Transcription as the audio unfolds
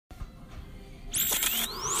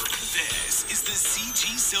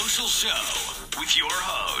Social Show with your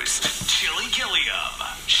host, Chili Gilliam,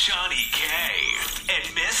 Shawnee K, and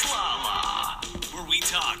Miss Lala, where we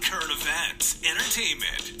talk current events,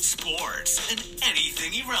 entertainment, sports, and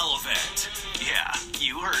anything irrelevant. Yeah,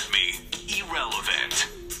 you heard me. Irrelevant.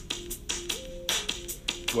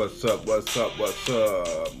 What's up?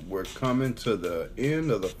 We're coming to the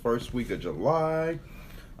end of the first week of July.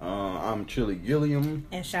 I'm Chili Gilliam.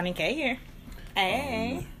 And Shawnee K here.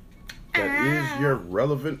 Hey. That is your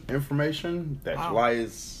relevant information. That July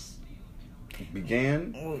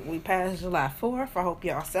began. We passed July 4th. I hope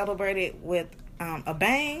y'all celebrated with a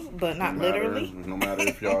bang, but not literally. No matter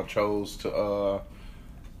if y'all chose to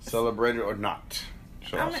celebrate it or not.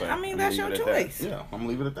 I mean that's your choice. Yeah, I'm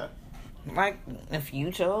leaving it at that. Like, if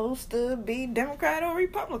you chose to be Democrat or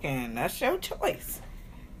Republican, that's your choice.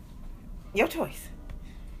 Your choice.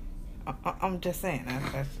 I'm just saying,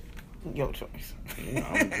 that's your choice. Yeah,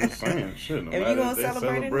 I'm just saying, shit. No if matter you gonna if they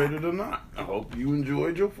celebrate it or not. I hope you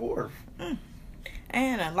enjoyed your 4th.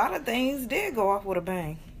 And a lot of things did go off with a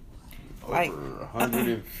bang. Over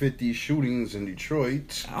 150 shootings in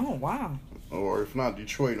Detroit. Oh, wow. Or if not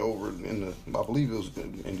Detroit, I believe it was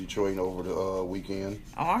in Detroit over the weekend.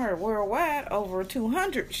 Oh, I heard worldwide over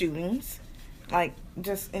 200 shootings, like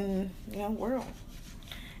just in world.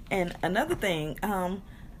 And another thing, a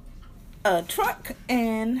truck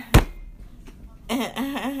and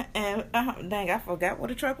dang, I forgot what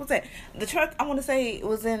the truck was at. The truck, I want to say it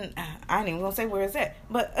was in, I ain't even gonna say where it's at,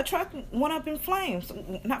 but a truck went up in flames,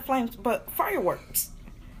 not flames, but fireworks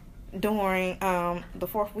during the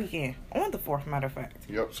 4th weekend, on the 4th, matter of fact.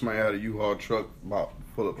 Yep, somebody had a U-Haul truck about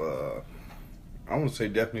full of, I want to say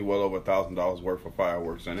definitely well over $1,000 worth of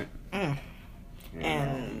fireworks in it.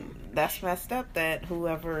 And that's messed up that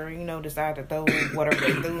whoever, decided to throw whatever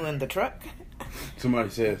they threw in the truck. Somebody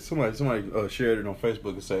shared it on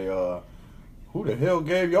Facebook and say, who the hell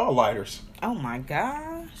gave y'all lighters? Oh my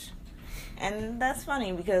gosh. And that's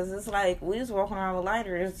funny because it's like we was walking around with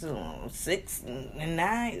lighters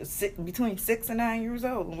between 6 and 9 years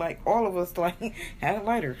old. Like all of us had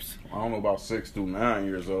lighters. I don't know about 6 through 9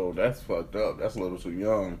 years old. That's fucked up. That's a little too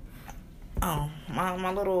young. Oh,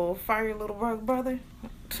 my little fiery little brother.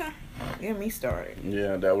 Get me started.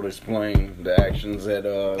 Yeah, that would explain the actions at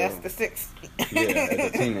that's the 6. Yeah,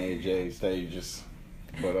 at the teenage age stages.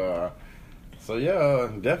 But so yeah,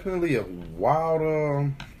 definitely a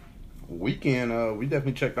wild weekend. We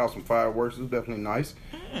definitely checked out some fireworks. It was definitely nice.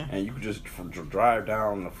 And you could just drive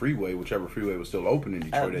down the freeway, whichever freeway was still open in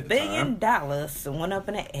Detroit at the time. $1 billion went up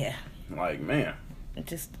in the air. Like, man.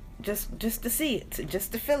 Just to see it,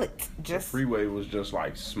 just to feel it. The freeway was just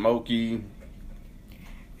like smoky.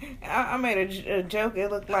 I made a joke. It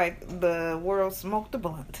looked like the world smoked a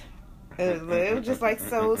blunt. It was just like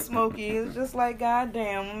so smoky. It was just like,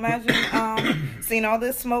 goddamn. Imagine seeing all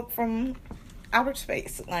this smoke from outer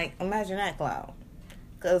space. Like, imagine that cloud.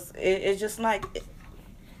 Because it's just like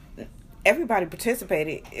everybody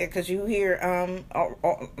participated. Because you hear,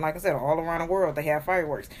 like I said, all around the world they have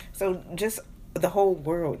fireworks. So just the whole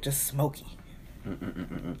world just smoky.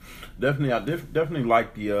 Definitely, I definitely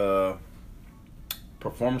like the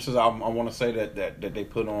performances. I want to say that they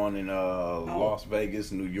put on in Las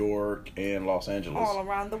Vegas, New York, and Los Angeles. All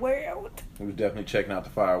around the world. We was definitely checking out the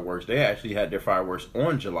fireworks. They actually had their fireworks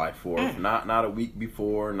on July 4th, not a week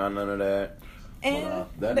before, none of that. And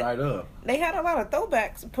that night up, they had a lot of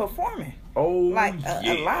throwbacks performing. Oh, like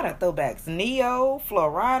yeah. A lot of throwbacks. Neo,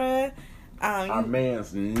 Florida. Our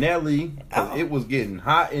man's Nelly, because it was getting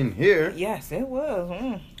hot in here. Yes, it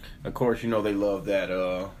was. Of course, they love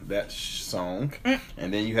that song.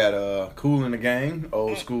 And then you had Kool and the Gang,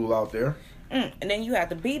 old school out there. And then you had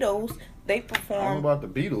the Beatles. They performed. I don't know about the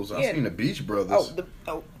Beatles. I seen the Beach Brothers. I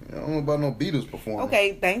don't know about no Beatles performing.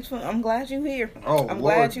 Okay, thanks I'm glad you here. Oh, I'm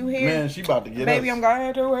Lord, glad you here. Man, she about to get Baby, us. I'm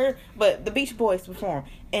glad you're here. But the Beach Boys performed,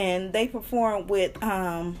 and they performed with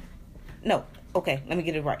no. Okay, let me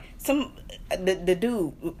get it right. The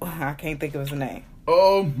dude, I can't think of his name.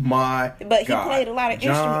 Oh my But God. He played a lot of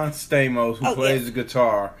John instruments. Stamos, who plays the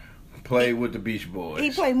guitar, played with the Beach Boys.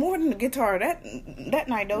 He played more than the guitar that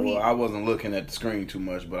night, though. Well, I wasn't looking at the screen too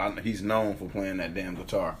much, but he's known for playing that damn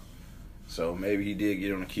guitar. So maybe he did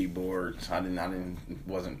get on the keyboards. I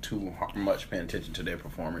wasn't too much paying attention to their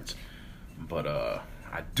performance, but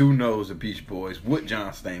I do know it was the Beach Boys with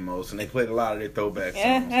John Stamos, and they played a lot of their throwback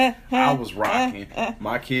songs. I was rocking.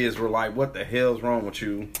 My kids were like, "What the hell's wrong with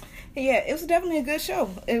you?" Yeah, it was definitely a good show.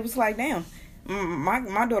 It was like, damn.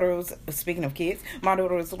 My daughter was, speaking of kids, my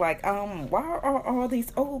daughter was like, why are all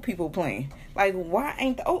these old people playing? Like, why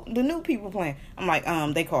ain't the new people playing? I'm like,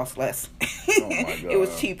 they cost less. Oh my God. It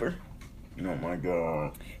was cheaper. Oh my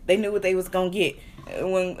God. They knew what they was gonna get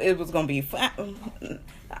when it was gonna be.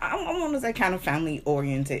 I want to say kind of family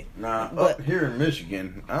oriented. Nah, but up here in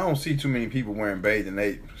Michigan, I don't see too many people wearing bathing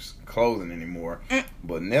ape clothing anymore.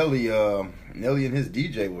 But Nelly and his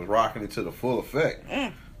DJ was rocking it to the full effect.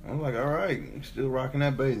 I'm like, all right, still rocking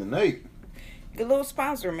that bathing ape. good little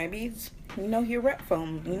sponsor, maybe it's, your rep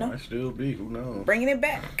phone, Might still be, who knows? bringing it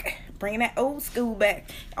back, bringing that old school back.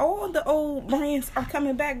 All the old brands are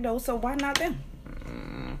coming back though, so why not them?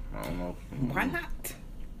 I don't know. Why not?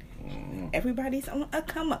 Everybody's on a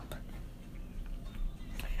come up.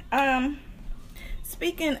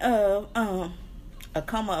 Speaking of a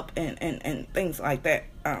come up and things like that,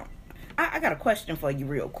 I got a question for you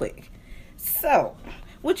real quick. So,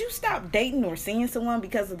 would you stop dating or seeing someone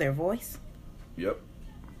because of their voice? Yep.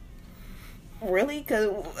 Really?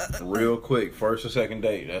 Cause Real quick, first or second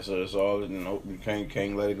date. That's all. No, you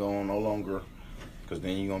can't let it go on no longer, because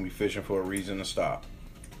then you're gonna be fishing for a reason to stop.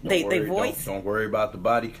 They voice. Don't worry about the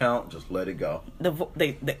body count. Just let it go.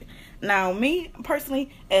 Now, me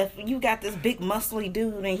personally, if you got this big muscly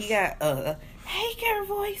dude and he got a hey girl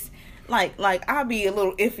voice, like I'll be a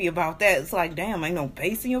little iffy about that. It's like, damn, ain't no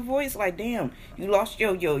bass in your voice. Like, damn, you lost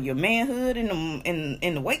your manhood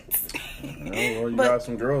in the weights. Or you got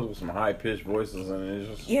some girls with some high pitched voices and it's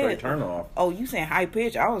just a straight turn off. Oh, you saying high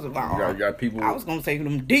pitch? I was about. You got people. I was gonna say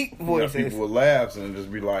them deep voices. You got people with laughs and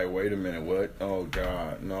just be like, wait a minute, what? Oh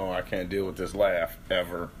God, no, I can't deal with this laugh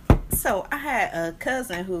ever. So I had a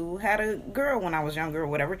cousin who had a girl when I was younger or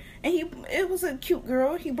whatever, and it was a cute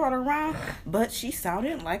girl. He brought her around, but she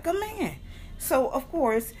sounded like a man. So of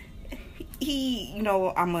course, he,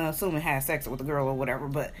 I'm assuming had sex with the girl or whatever,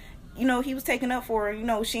 but he was taking up for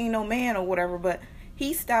her. She ain't no man or whatever, but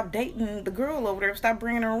he stopped dating the girl over there, stopped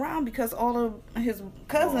bringing her around because all of his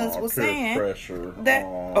cousins was saying pressure. That,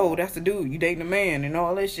 that's the dude, you dating a man and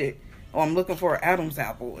all this shit. Or I'm looking for an Adam's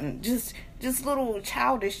apple and just little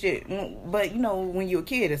childish shit. But when you're a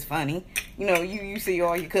kid, it's funny. You see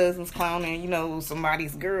all your cousins clowning.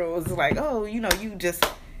 Somebody's girl. It's like, oh, you just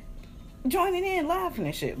joining in, laughing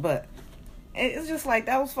and shit. But it's just like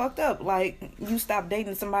that was fucked up. Like you stopped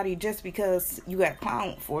dating somebody just because you got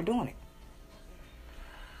clowned for doing it.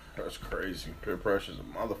 That's crazy. Peer pressure's a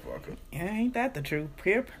motherfucker. Yeah, ain't that the truth?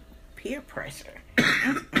 Peer pressure.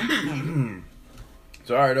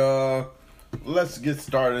 So, all right, let's get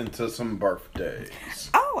started into some birthdays.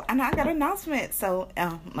 Oh, and I got an announcement. So,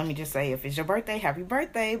 let me just say, if it's your birthday, happy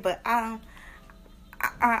birthday. But I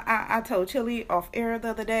told Chili off air the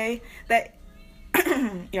other day that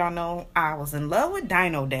y'all know I was in love with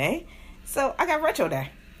Dino Day. So, I got Retro Day.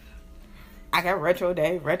 Retro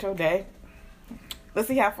Day. Let's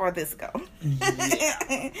see how far this go.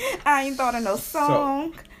 Yeah. I ain't thought of no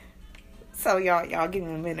song. So y'all give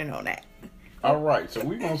me a minute on that. All right, so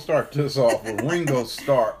we're going to start this off with Ringo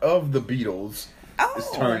Starr of the Beatles. Oh.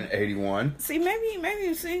 It's turning 81. See, maybe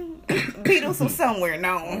Beatles was somewhere.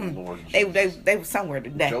 No, Lord they were somewhere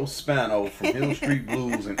today. Joe Spano from Hill Street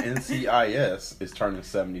Blues and NCIS is turning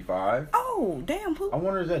 75. Oh, damn. I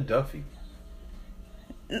wonder, is that Duffy?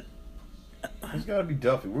 It's got to be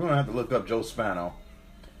Duffy. We're going to have to look up Joe Spano.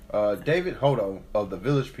 David Hodo of the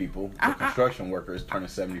Village People, the construction worker, is turning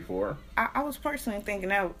 74. I was personally thinking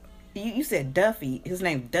that you said Duffy. His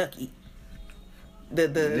name's Ducky. The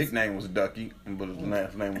nickname was Ducky, but his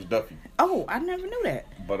last name was Duffy. Oh, I never knew that.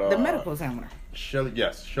 But the medical examiner. Shelley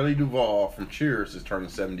Duvall from Cheers is turning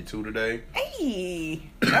 72 today. Hey,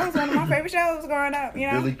 that was one of my favorite shows growing up.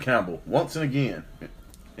 Billy Campbell, Once and Again,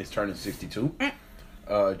 is turning 62.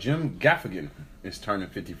 Jim Gaffigan is turning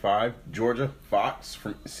 55. Georgia Fox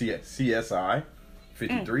from CSI,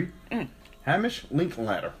 53. Hamish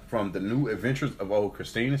Linklater from The New Adventures of Old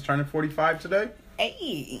Christine is turning 45 today.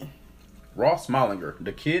 Hey. Ross Mollinger,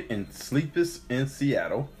 the kid in Sleepless in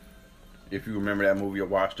Seattle. If you remember that movie or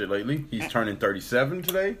watched it lately, he's turning 37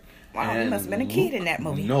 today. Wow, he must have been a kid in that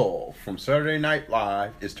movie. Noel from Saturday Night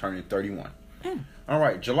Live is turning 31. All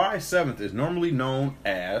right, July 7th is normally known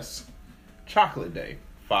as Chocolate Day.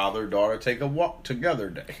 Father-daughter take a walk together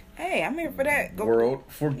day. Hey, I'm here for that. World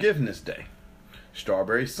Forgiveness Day.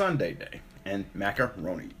 Strawberry Sundae Day. And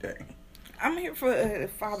Macaroni Day. I'm here for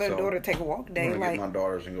father-daughter take a walk day. I'm going to get my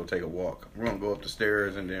daughters and go take a walk. We're going to go up the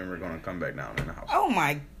stairs and then we're going to come back down in the house. Oh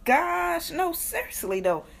my gosh. No, seriously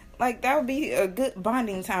though. Like, that would be a good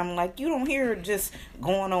bonding time. Like, you don't hear just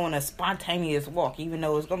going on a spontaneous walk, even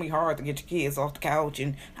though it's going to be hard to get your kids off the couch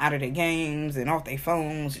and out of their games and off their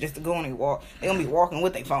phones just to go on a walk. They're going to be walking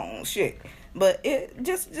with their phones. Shit. But it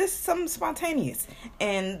just something spontaneous.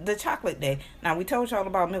 And the chocolate day. Now, we told y'all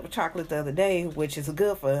about milk chocolate the other day, which is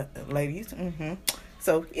good for ladies.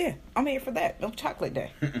 So yeah, I'm here for that. No chocolate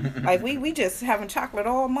day. Like we just having chocolate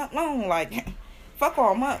all month long. Like fuck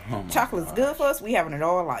all month. Chocolate's good for us. We having it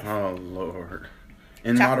all life. Oh Lord.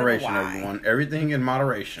 In Chocolate moderation, and wine. everyone. Everything in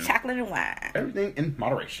moderation. Chocolate and wine. Everything in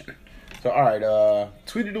moderation. So alright,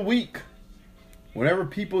 tweet of the week. Whenever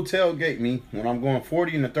people tailgate me, when I'm going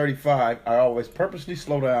 40 and 35, I always purposely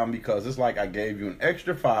slow down because it's like I gave you an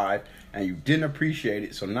extra 5 and you didn't appreciate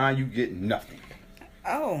it, so now you get nothing.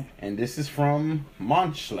 Oh. And this is from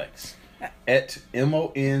Monschlex at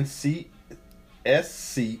MONCSCHLEICHS.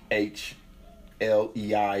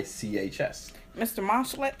 Mr.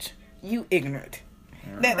 Monschlex, you ignorant.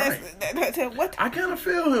 That's what? I kind of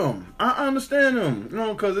feel him. I understand him. You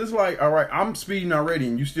know, because it's like, all right, I'm speeding already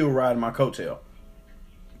and you still riding my coattail.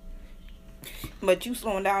 But you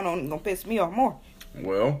slowing down on gonna piss me off more.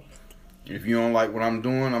 Well, if you don't like what I'm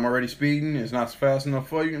doing, I'm already speeding. It's not fast enough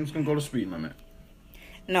for you. I'm just going to go to speed limit.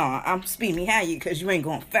 No, I'm speeding behind you because you ain't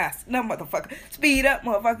going fast. No, motherfucker. Speed up,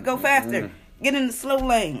 motherfucker. Go faster. Get in the slow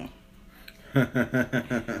lane.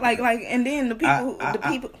 And then the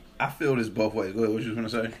people, I feel this both ways. Go ahead, what you was gonna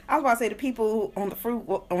say? I was about to say the people on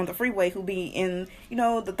the freeway who be in,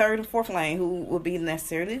 the third and fourth lane who would be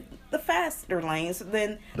necessarily the faster lanes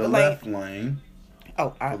than the left lane.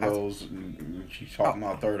 Oh, those she's talking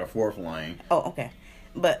about third or fourth lane. Oh, okay.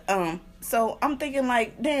 But so I'm thinking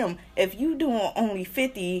like, damn, if you doing only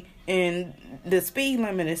 50 and the speed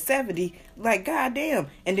limit is 70, like goddamn,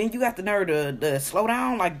 and then you got the nerve to slow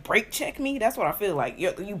down, like brake check me. That's what I feel like.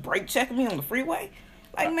 You brake checking me on the freeway,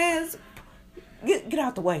 like man, get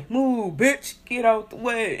out the way, move, bitch, get out the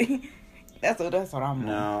way. That's what I'm.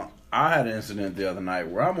 Now I had an incident the other night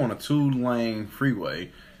where I'm on a 2-lane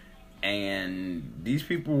freeway. And these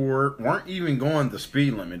people weren't even going the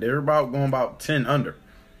speed limit. They were going about 10 under.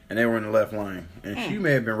 And they were in the left lane. And she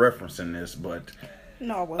may have been referencing this, but...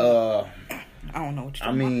 No, well... I don't know what you're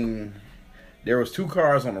talking about. There was 2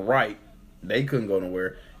 cars on the right. They couldn't go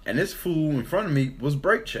nowhere. And this fool in front of me was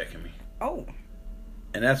brake checking me. Oh.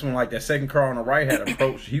 And that's when, that second car on the right had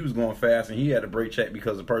approached. He was going fast, and he had to brake check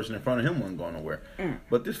because the person in front of him wasn't going nowhere.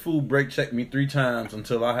 But this fool brake checked me 3 times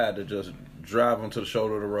until I had to just drive onto the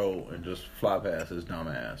shoulder of the road and just fly past his dumb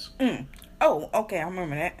ass. Oh, okay, I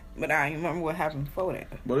remember that. But I don't remember what happened before that.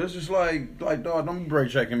 But it's just like dog, don't be brake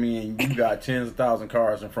checking me and you got tens of thousands of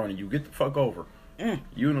cars in front of you. Get the fuck over.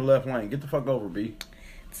 You in the left lane. Get the fuck over, B.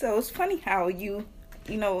 So it's funny how you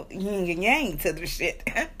yin and yang to the shit.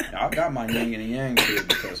 I got my yin and yang to it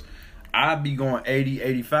because I be going 80,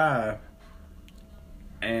 85,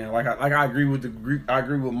 and I agree with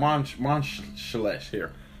Monschlex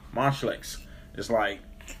here. Monschlex. It's like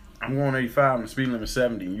I'm going 85 and the speed limit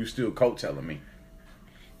 70, and you still coattailing me.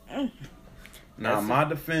 Now, in my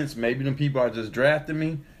defense, maybe them people are just drafting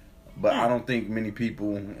me. But I don't think many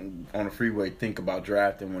people on the freeway think about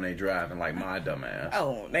drafting when they driving like my dumb ass.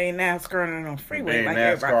 Oh, they ain't NASCAR on the freeway. They ain't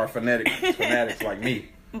NASCAR fanatics like me.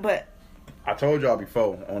 But I told y'all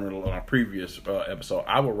before on a previous episode,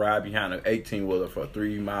 I would ride behind an 18-wheeler for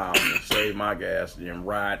 3 miles and save my gas and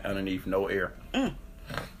ride underneath no air.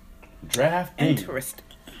 Drafting. Interesting.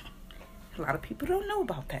 A lot of people don't know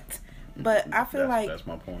about that. But I feel that's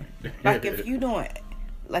my point. Like if you doing,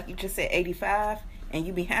 like you just said, 85 and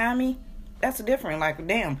you behind me, that's different. Like,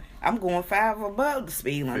 damn, I'm going 5 above the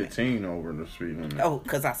speed limit. 15 over the speed limit. Oh,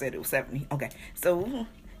 because I said it was 70. Okay. So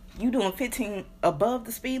you doing 15 above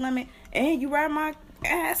the speed limit and you ride my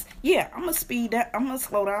ass? Yeah, I'm going to speed up. I'm going to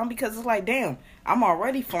slow down because it's like, damn, I'm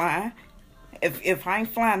already flying. If I ain't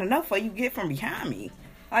flying enough for you, get from behind me.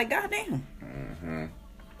 Like, goddamn.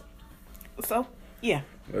 So, yeah.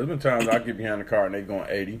 There's been times I get behind the car and they going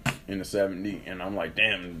 80 in the 70, and I'm like,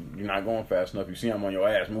 damn, you're not going fast enough. You see I'm on your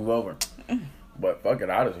ass, move over. But fuck it,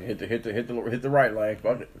 I just hit the right lane.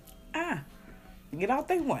 Fuck it. Get out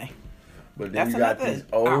their way. But then you got these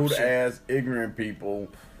old ass ignorant people,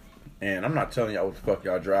 and I'm not telling y'all what the fuck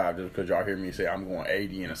y'all drive just because y'all hear me say I'm going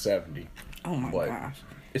 80 in a 70. Oh my gosh.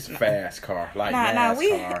 It's a fast car, like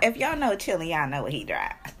NASCAR. If y'all know Chili, y'all know what he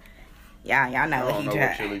drive. Y'all know what he drive. I don't know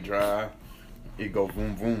what Chili drive. It go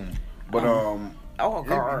boom boom. But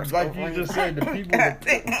cars like you just said, the people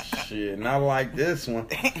shit, not like this one.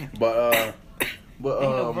 But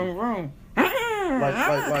vroom vroom.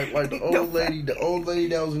 Like the old lady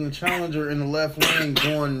that was in the Challenger in the left lane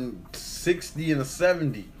going 60 and a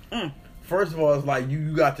 70. First of all, it's like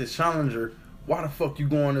you got this Challenger. Why the fuck you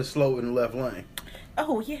going this slow in the left lane?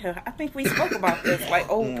 Oh yeah, I think we spoke about this. Like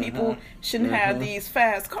old people shouldn't have these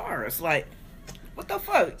fast cars. Like, what the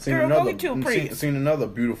fuck? Seen another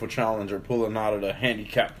beautiful Challenger pulling out of the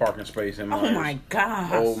handicapped parking space in Myers. Oh my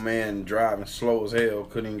gosh. Old man driving slow as hell,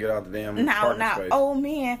 couldn't even get out the damn parking space. Old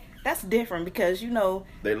man that's different because, you know...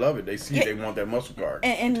 They love it. They see they want that muscle car.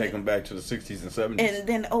 And take them back to the 60s and 70s. And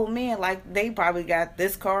then old men, like, they probably got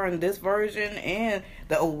this car in this version and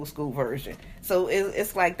the old school version. So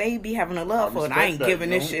it's like they be having a love for it. I ain't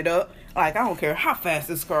giving this shit up. Like, I don't care how fast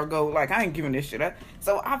this car go. Like, I ain't giving this shit up.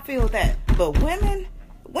 So I feel that. But women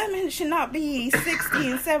should not be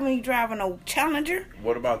 60 and 70 driving a Challenger.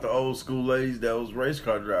 What about the old school ladies that was race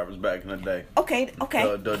car drivers back in the day? Okay.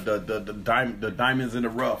 The diamonds in the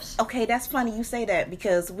roughs. Okay, that's funny you say that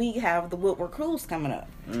because we have the Woodward Cruise coming up.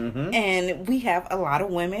 Mm-hmm. And we have a lot of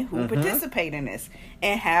women who participate in this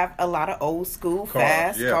and have a lot of old school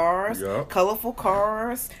fast cars, colorful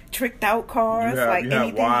cars, tricked out cars. You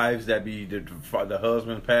have wives that be the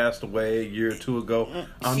husband passed away a year or two ago.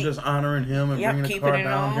 I'm just honoring him and bringing the car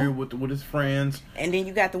down here with his friends. And then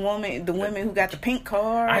you got the women who got the pink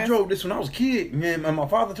car. I drove this when I was a kid, and my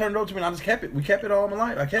father turned it over to me, and I just kept it. We kept it all my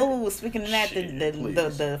life. I kept it. Oh, speaking of that,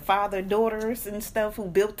 the father daughters and stuff who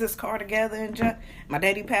built this car together and junk. My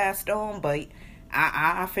daddy passed on, but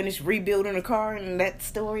I finished rebuilding the car, and that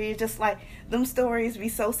story is just like, them stories be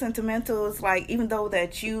so sentimental. It's like, even though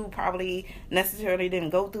that you probably necessarily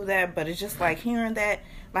didn't go through that, but it's just like hearing that,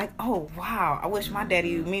 like, oh wow, I wish me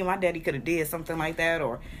and my daddy could have did something like that,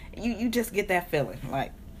 or you just get that feeling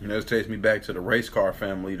like. You know, this takes me back to the race car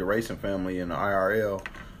family, the racing family in the IRL.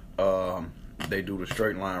 They do the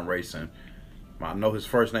straight line racing. I know his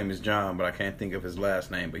first name is John, but I can't think of his last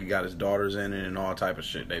name. But he got his daughters in it and all type of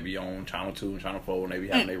shit. They be on Channel 2 and Channel 4 and they be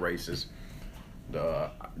having their races.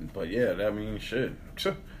 But yeah, I mean, shit.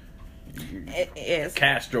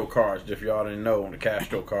 Castro cars, if y'all didn't know, the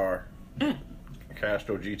Castro car.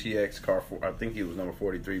 Castro GTX car, I think he was number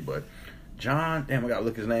 43. But John, damn, I gotta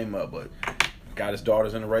look his name up. But got his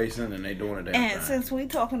daughters in the racing and they doing it. And since we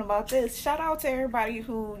talking about this, shout out to everybody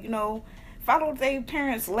who, you know, followed their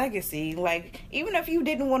parents' legacy. Like, even if you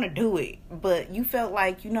didn't want to do it, but you felt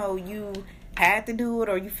like, you know, you had to do it,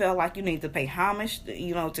 or you felt like you need to pay homage,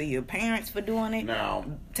 you know, to your parents for doing it. Now,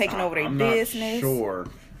 taking over their business. I'm not sure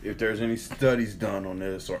if there's any studies done on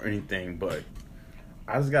this or anything, but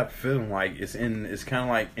I just got the feeling like it's kind of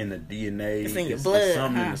like in the DNA. It's in your blood. It's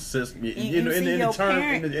something in the system.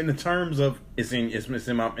 In the terms of it's in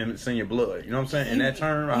your blood. You know what I'm saying? In that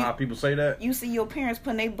term, how people say that. You see your parents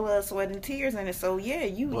putting their blood, sweat, and tears in it. So yeah,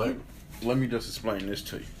 let me just explain this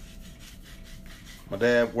to you. My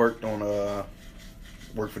dad worked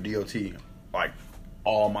for DOT like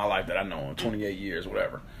all my life that I know, 28 years,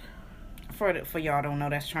 whatever. For y'all don't know,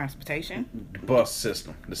 that's transportation. Bus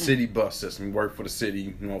system, the city bus system. He worked for the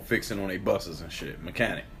city, you know, fixing on their buses and shit.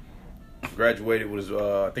 Mechanic. Graduated with his,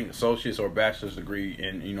 I think, associate's or bachelor's degree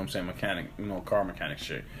in, you know what I'm saying, mechanic, you know, car mechanic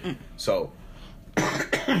shit. So,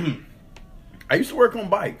 I used to work on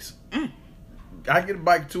bikes. I get a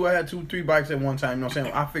bike too. I had 2-3 bikes at one time. You know what I'm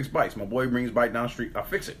saying? I fix bikes. My boy brings his bike down the street. I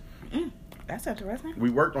fix it. That's interesting. We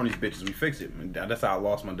worked on these bitches. We fix it. And that's how I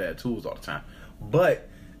lost my dad tools all the time. But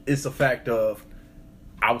it's a fact of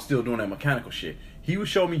I was still doing that mechanical shit. He would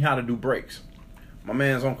show me how to do brakes. My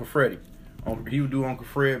man's Uncle Freddie. He would do Uncle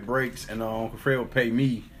Fred brakes, and Uncle Fred would pay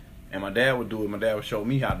me, and my dad would do it. My dad would show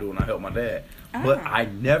me how to do it, and I helped my dad. But I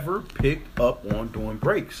never picked up on doing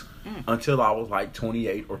brakes until I was like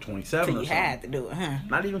 28 or 27 or something. You had to do it, huh?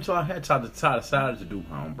 Not even until I had decided to do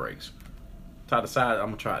my own brakes. I decided I'm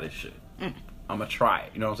going to try this shit. I'm going to try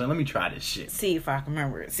it. You know what I'm saying? Let me try this shit. See if I can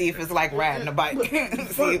remember it. See if it's like riding a bike.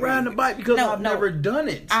 Fuck riding a bike because I've never done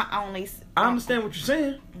it. I understand what you're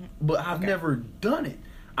saying, but I've never done it.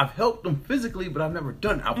 I've helped them physically, but I've never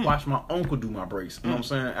done it. I've watched my uncle do my brakes. You know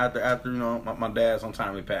what I'm saying? After you know, my dad's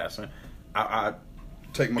untimely passing, I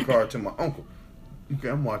take my car to my uncle. Okay,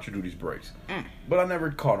 I'm watching you do these brakes. But I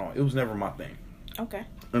never caught on. It was never my thing. Okay.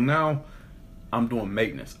 And now I'm doing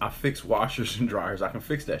maintenance. I fix washers and dryers. I can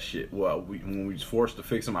fix that shit. Well, when we was forced to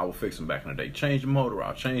fix them, I will fix them back in the day. Change the motor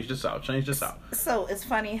out. Change this out. Change this out. So it's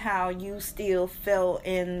funny how you still fell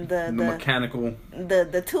in the mechanical,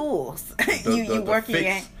 the tools. You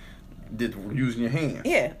working using your hands.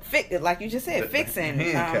 Yeah, like you just said, fixing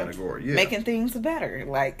hand category. Yeah, making things better.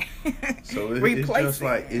 Like so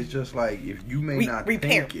it's just like if you may not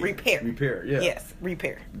repair. Yeah, yes,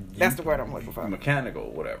 repair. That's the word I'm looking for.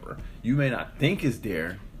 Mechanical, whatever. You may not think it's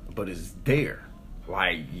there, but it's there.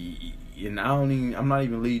 Like, and I'm not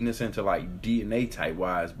even leading this into like DNA type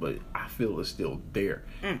wise, but I feel it's still there.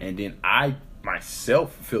 And then I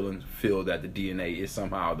myself feel that the DNA is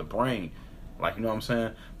somehow the brain. Like, you know what I'm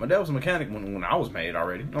saying? My dad was a mechanic when I was made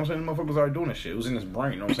already. You know what I'm saying? The motherfucker was already doing this shit. It was in his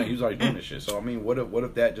brain. You know what I'm saying? He was already doing this shit. So, I mean, what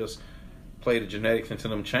if that just played the genetics into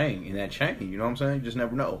them chain, in that chain? You know what I'm saying? You just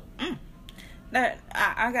never know.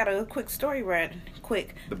 I got a quick story right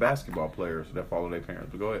quick. The basketball players that follow their parents.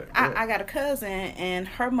 But go ahead. I got a cousin, and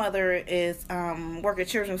her mother is work at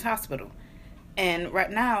Children's Hospital, and right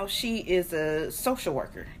now she is a social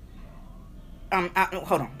worker.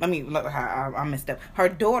 Hold on, let me look. I messed up. Her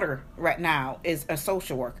daughter right now is a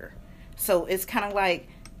social worker, so it's kind of like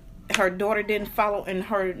her daughter didn't follow in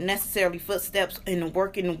her necessarily footsteps in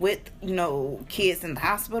working with kids in the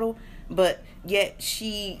hospital, but yet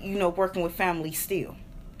she working with families still.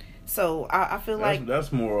 So I feel like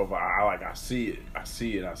that's more of I see it.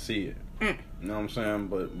 You know what I'm saying?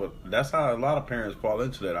 But that's how a lot of parents fall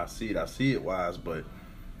into that. I see it wise. But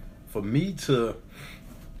for me to,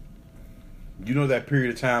 that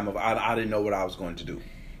period of time of I didn't know what I was going to do.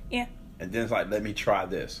 Yeah. And then it's like, let me try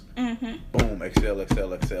this. Mm-hmm. Boom, excel.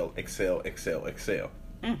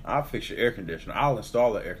 I'll fix your air conditioner. I'll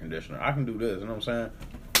install the air conditioner. I can do this. You know what I'm saying?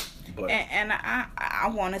 But and I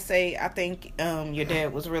want to say, I think your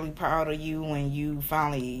dad was really proud of you when you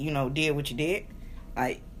finally, did what you did.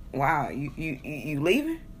 Like, wow, you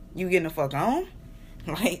leaving? You getting the fuck on?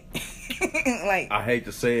 Like, like. I hate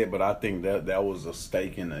to say it, but I think that was a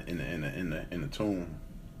stake in the tomb,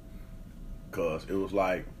 cause it was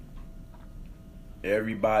like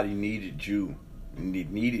everybody needed you. We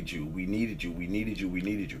needed you.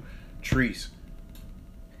 Treese.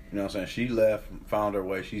 You know what I'm saying? She left, found her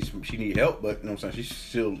way. She need help, but you know what I'm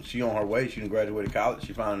saying? She on her way. She didn't graduate college.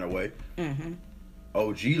 She found her way. Mm-hmm.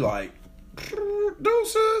 OG like,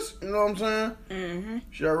 deuces. You know what I'm saying? Mm-hmm.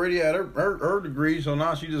 She already had her degree, so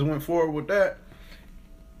now she just went forward with that.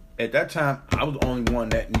 At that time, I was the only one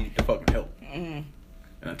that needed the fucking help. Mm-hmm.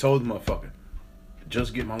 And I told the motherfucker,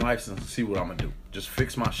 just get my license and see what I'm gonna do. Just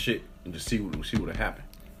fix my shit and just see what happened.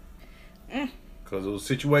 Because it was a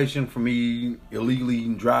situation for me illegally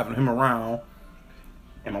driving him around,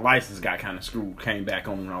 and my license got kind of screwed. Came back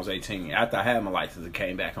on me when I was 18. After I had my license, it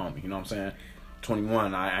came back on me. You know what I'm saying?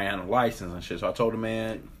 21, I had a license and shit. So I told the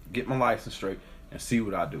man, get my license straight and see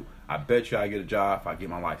what I do. I bet you I get a job if I get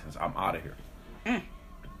my license. I'm out of here.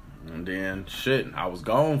 And then shit, I was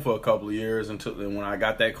gone for a couple of years until when I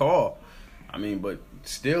got that call. I mean, but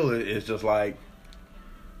still, it's just like,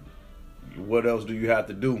 what else do you have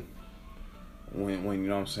to do? When you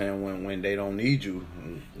know what I'm saying, when they don't need you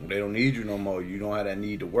no more. You don't have that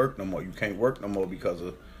need to work no more. You can't work no more because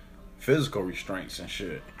of physical restraints and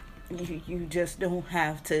shit. You just don't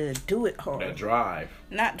have to do it hard. That drive.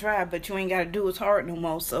 Not drive, but you ain't got to do it hard no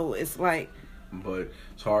more. So it's like. But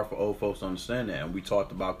it's hard for old folks to understand that, and we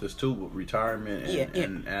talked about this too with retirement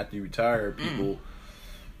and after you retire, people.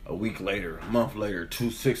 A week later, a month later,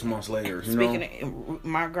 6 months later. Of,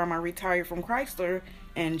 my grandma retired from Chrysler,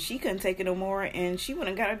 and she couldn't take it no more, and she went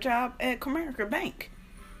and got a job at Comerica Bank,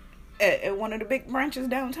 at one of the big branches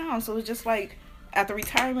downtown. So it's just like, after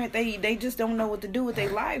retirement, they just don't know what to do with their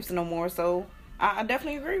lives no more. So I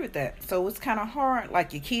definitely agree with that. So it's kind of hard.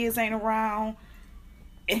 Like, your kids ain't around.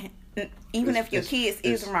 Even if your kids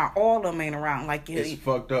is around, all of them ain't around. Like, it's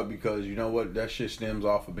fucked up because you know what? That shit stems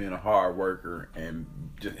off of being a hard worker and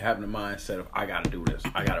just having the mindset of, I gotta do this.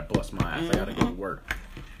 I gotta bust my ass. I gotta go to work.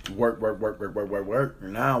 Work.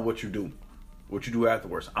 And now what you do? What you do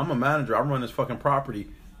afterwards? I'm a manager. I run this fucking property.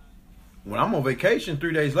 When I'm on vacation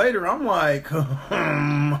 3 days later, I'm like,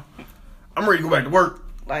 I'm ready to go back to work.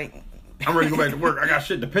 Like, I'm ready to go back to work. I got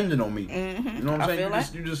shit depending on me. Mm-hmm. You know what I'm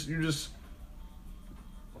saying? You just.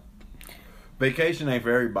 Vacation ain't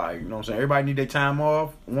for everybody. You know what I'm saying? Everybody need their time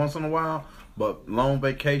off once in a while, but long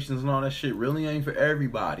vacations and all that shit really ain't for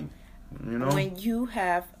everybody. You know? When you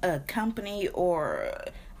have a company or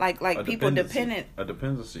like people dependent, a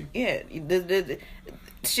dependency. Yeah, the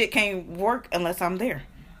shit can't work unless I'm there.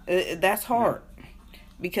 That's hard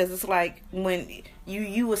because it's like when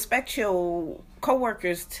you expect your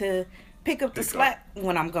coworkers to pick up the slack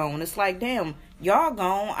when I'm gone. It's like, damn, y'all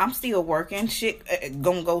gone, I'm still working. Shit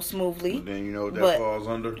gonna go smoothly. But then you know what that falls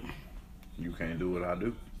under? You can't do what I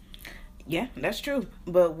do. Yeah, that's true.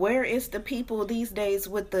 But where is the people these days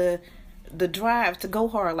with the drive to go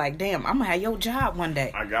hard? Like, damn, I'm gonna have your job one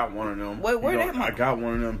day. I got one of them. I got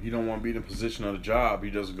one of them. He don't want to be in the position of the job.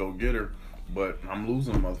 He just go get her. But I'm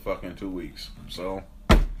losing a motherfucker in 2 weeks. So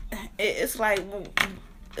it's like,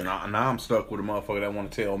 and now I'm stuck with a motherfucker that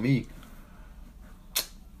want to tell me,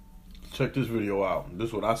 check this video out. This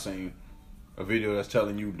is what I seen. A video that's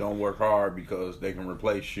telling you don't work hard because they can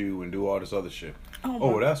replace you and do all this other shit.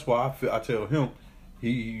 Oh, that's why I tell him,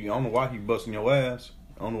 I don't know why he busting your ass.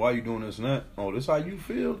 I don't know why you doing this and that. Oh, this how you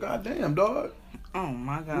feel? Goddamn, dog. Oh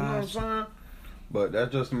my gosh. You know what I'm saying? But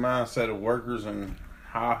that's just the mindset of workers and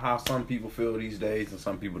how some people feel these days and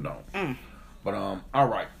some people don't. But all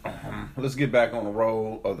right, let's get back on the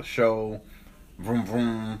road of the show. Vroom,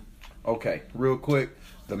 vroom. Okay, real quick.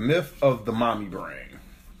 The myth of the mommy brain.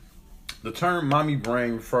 The term mommy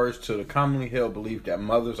brain refers to the commonly held belief that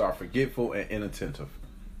mothers are forgetful and inattentive.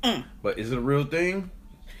 But is it a real thing?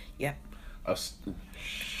 Yep.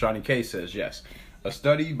 Shawnee K says yes. A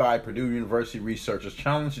study by Purdue University researchers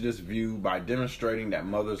challenged this view by demonstrating that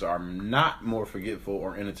mothers are not more forgetful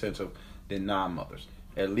or inattentive than non-mothers,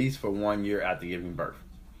 at least for 1 year after giving birth.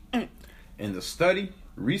 In the study,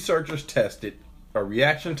 researchers tested a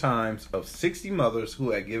reaction times of 60 mothers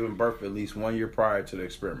who had given birth at least 1 year prior to the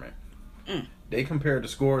experiment. They compared the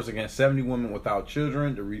scores against 70 women without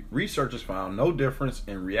children. The researchers found no difference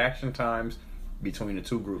in reaction times between the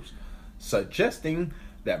two groups, suggesting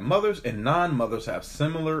that mothers and non-mothers have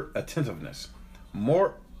similar attentiveness.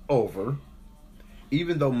 Moreover,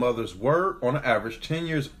 even though mothers were, on average, 10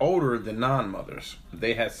 years older than non-mothers,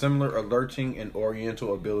 they had similar alerting and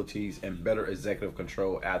oriental abilities and better executive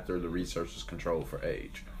control after the researchers controlled for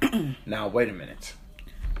age. Now, wait a minute.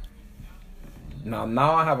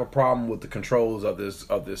 Now I have a problem with the controls of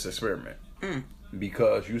this experiment.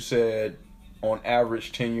 Because you said, on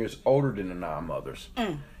average, 10 years older than the non-mothers.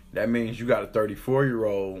 That means you got a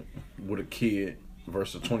 34-year-old with a kid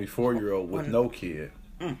versus a 24-year-old with no kid.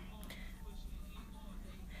 And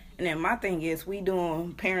then my thing is, we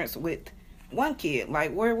doing parents with one kid.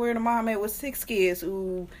 Like, where the mom at with 6 kids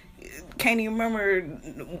who can't even remember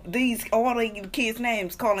all the kids'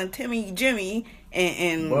 names, calling Timmy Jimmy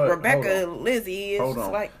and Rebecca Lizzie. It's hold just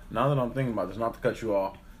on. like, Now that I'm thinking about this, not to cut you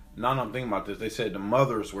off, now that I'm thinking about this, they said the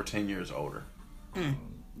mothers were 10 years older.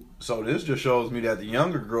 So this just shows me that the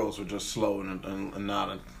younger girls were just slow and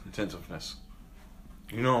not attentiveness.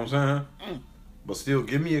 You know what I'm saying? But still,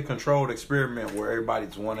 give me a controlled experiment where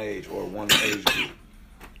everybody's one age or one age group.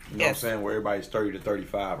 You know what I'm saying? Where everybody's 30 to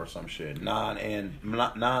 35 or some shit.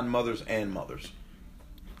 Non-mothers and mothers.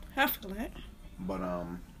 I feel that. But I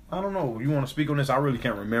don't know. You want to speak on this? I really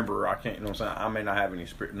can't remember. I can't. You know what I'm saying? I may not have any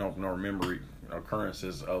no memory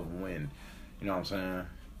occurrences of when. You know what I'm saying?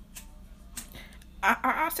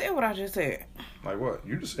 I said what I just said. Like what?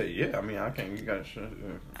 You just say yeah. I mean, I can't. You got.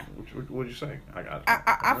 What'd you say?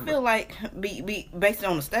 I feel like be based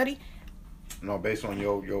on the study. No, based on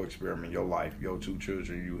your experiment, your life, your 2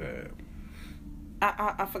 children you had.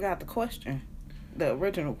 I forgot the question, the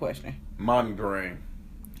original question. Mommy brain.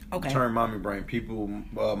 Okay. The term mommy brain. People,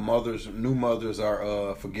 new mothers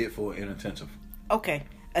are forgetful and inattentive. Okay,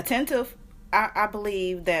 attentive. I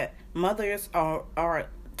believe that mothers are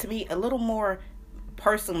to me a little more,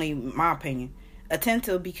 personally, my opinion,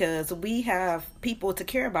 attentive, because we have people to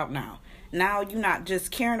care about now. Now you're not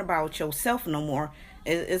just caring about yourself no more.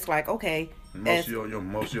 It's like, okay. Most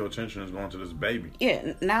of your attention is going to this baby.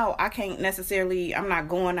 Yeah. Now I can't necessarily. I'm not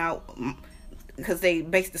going out because they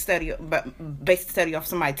based the study off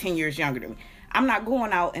somebody 10 years younger than me. I'm not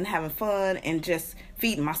going out and having fun and just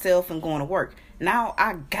feeding myself and going to work. Now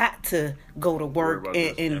I got to go to work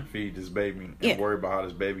and feed this baby and worry about how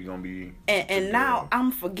this baby gonna be. And now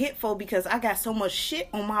I'm forgetful because I got so much shit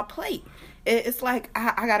on my plate. It's like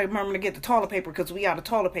I gotta remember to get the toilet paper because we out of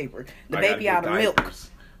toilet paper. The baby out of milk.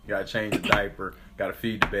 You gotta change the diaper. Gotta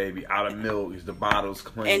feed the baby. Out of milk. Is the bottles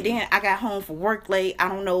clean? And then I got home from work late. I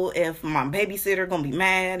don't know if my babysitter gonna be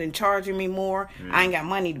mad and charging me more. I ain't got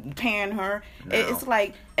money to be paying her. No. It's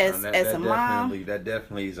like as a mom, that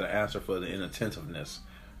definitely is an answer for the inattentiveness,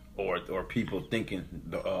 or people thinking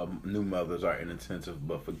the new mothers are inattentive,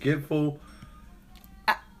 but forgetful.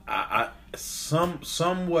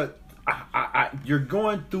 Somewhat. You're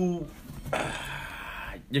going through.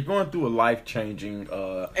 You're going through a life-changing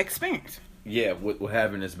experience. Yeah, with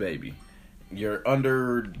having this baby. You're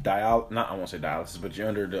under I won't say dialysis, but you're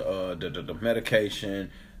under the medication.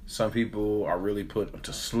 Some people are really put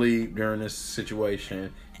to sleep during this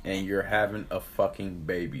situation, and you're having a fucking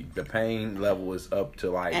baby. The pain level is up to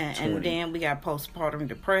like 20. And then we got postpartum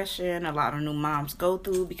depression. A lot of new moms go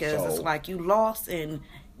through because it's like you lost and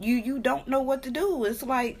you don't know what to do. It's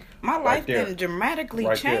like my life can dramatically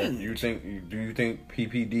change. Do you think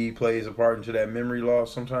PPD plays a part into that memory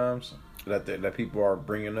loss sometimes that people are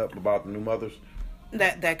bringing up about the new mothers?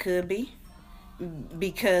 That could be,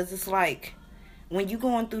 because it's like when you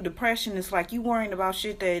going through depression, it's like you worrying about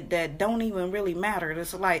shit that don't even really matter.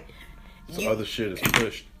 It's like other shit is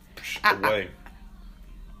pushed away.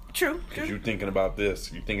 True. Because you're thinking about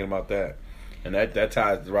this, you're thinking about that. And that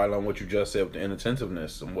ties right on what you just said with the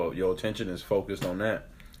inattentiveness. And well, your attention is focused on that.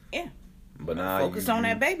 Yeah. But now focus on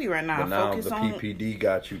that baby right now. But now the PPD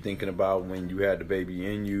got you thinking about when you had the baby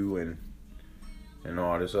in you and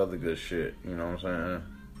all this other good shit. You know what I'm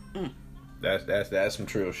saying? That's some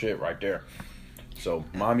trill shit right there. So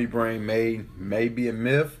mommy brain may be a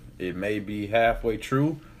myth. It may be halfway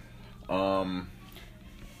true. I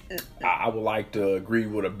would like to agree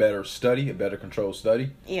with a better controlled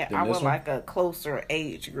study. Yeah, I would like a closer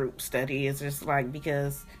age group study. It's just like,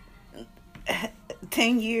 because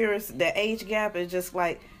 10 years, the age gap is just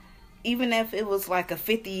like, even if it was like a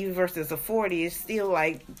 50 versus a 40, it's still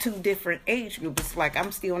like two different age groups. It's like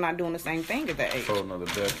I'm still not doing the same thing at that age. For another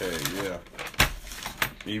decade, yeah.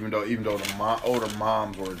 Even though the older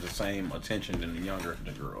moms were the same attention than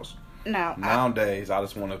the girls. Nowadays, I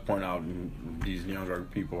just want to point out these younger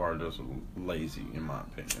people are just lazy, in my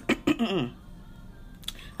opinion.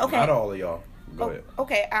 Okay. Not all of y'all. Go ahead.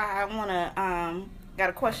 Okay, I want to got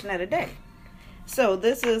a question of the day. So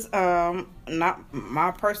this is not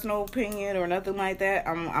my personal opinion or nothing like that.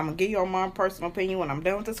 I'm gonna give you my personal opinion when I'm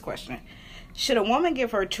done with this question. Should a woman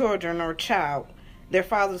give her children or child their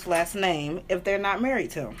father's last name if they're not married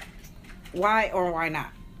to him? Why or why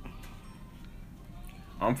not?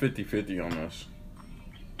 I'm 50-50 on this.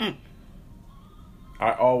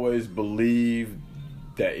 I always believe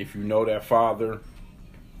that if you know that father,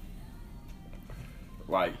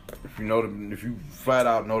 like if you flat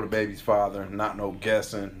out know the baby's father, not no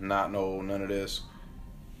guessing, not no none of this,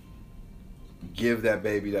 give that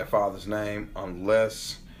baby that father's name,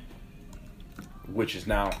 unless, which is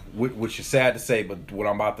sad to say, but what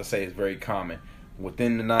I'm about to say is very common.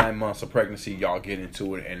 Within the 9 months of pregnancy, y'all get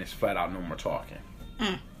into it, and it's flat out no more talking.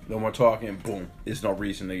 No more talking. Boom. It's no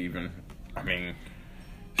reason to even. I mean,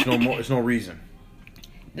 it's no more. It's no reason.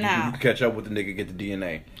 You can catch up with the nigga, get the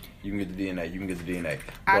DNA. You can get the DNA. You can get the DNA.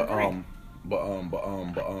 But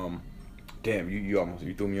damn,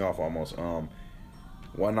 you threw me off almost.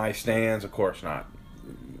 One night stands, of course not.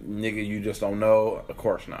 Nigga, you just don't know, of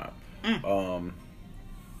course not.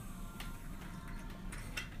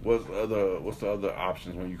 What's the other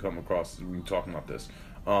options when you come across when you talking about this?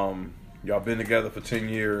 Y'all been together for 10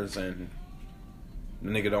 years and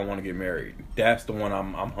the nigga don't want to get married. That's the one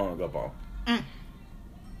I'm hung up on.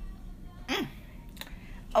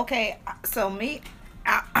 Okay, so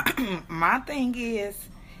my thing is,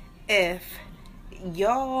 if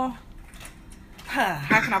y'all,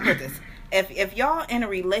 how can I put this? If y'all in a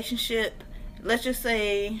relationship, let's just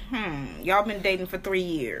say, y'all been dating for 3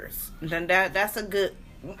 years, then that's a good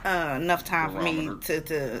enough time for me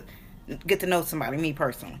to get to know somebody, me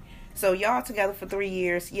personally. So y'all together for 3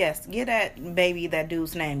 years, yes, get that baby that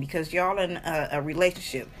dude's name, because y'all in a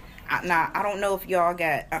relationship. Now, I don't know if y'all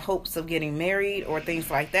got hopes of getting married or things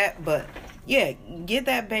like that, but yeah, get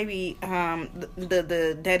that baby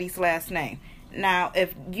the daddy's last name. Now,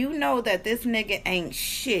 if you know that this nigga ain't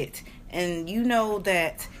shit, and you know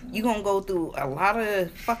that you gonna go through a lot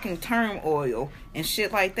of fucking turmoil and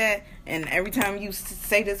shit like that, and every time you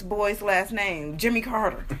say this boy's last name, Jimmy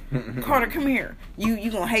Carter, Carter, come here,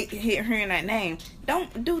 you gonna hate hearing that name.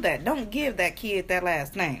 Don't do that. Don't give that kid that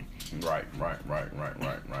last name. Right.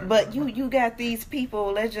 But you got these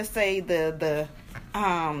people. Let's just say the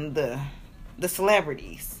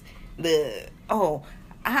celebrities. I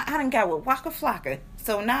done got with Waka Flocka.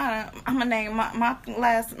 So now I'm gonna name my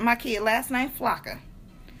kid last name Flocka.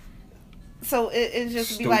 So it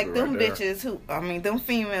just be like them bitches them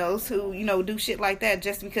females who do shit like that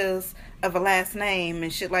just because of a last name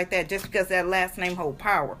and shit like that, just because that last name hold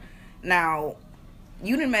power. Now,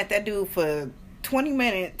 you done met that dude for 20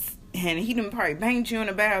 minutes and he done probably banged you in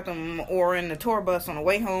the bathroom or in the tour bus on the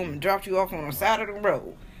way home and dropped you off on the side of the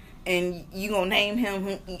road. And you gonna name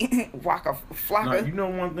him Waka Flocka? Now, you know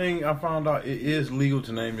one thing I found out, it is legal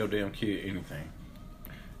to name your damn kid anything.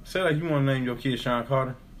 Say like you want to name your kid Sean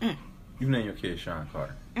Carter. You name your kid Sean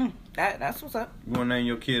Carter. That's what's up. You want to name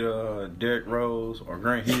your kid Derrick Rose or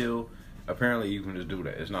Grant Hill? Apparently, you can just do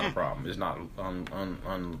that. It's not a problem. It's not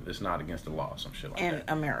it's not against the law. Some shit like that. In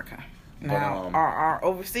America. Now, our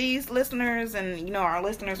overseas listeners and our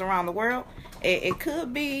listeners around the world, it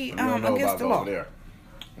could be against the law.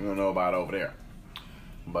 We don't know about it over there.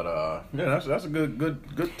 But yeah, that's a good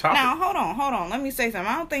topic. Now hold on. Let me say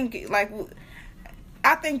something.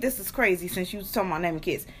 I think this is crazy since you was talking about naming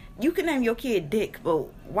kids. You can name your kid Dick, but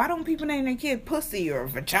why don't people name their kid Pussy or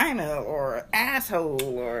Vagina or Asshole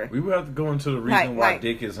or? We would have to go into the reason why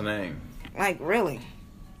Dick is a name. Like really,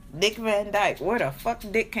 Dick Van Dyke. Where the fuck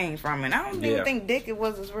Dick came from? And I don't even think Dick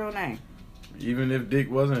was his real name. Even if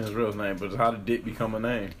Dick wasn't his real name, but how did Dick become a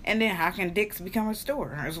name? And then how can Dick's become a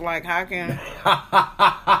store? It's like how can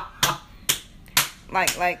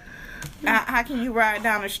how can you ride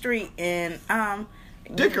down the street and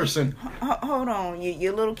Dickerson. Hold on,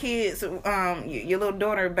 your little kids, your little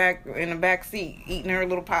daughter back in the back seat eating her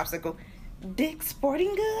little popsicle. Dick's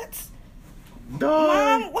Sporting Goods. Dog.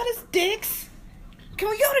 Mom, what is Dick's? Can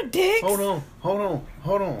we go to Dick's? Hold on.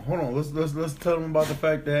 hold on. Let's tell them about the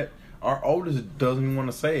fact that our oldest doesn't even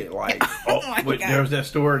want to say it. Like, but there's that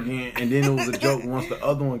store again, and then it was a joke once the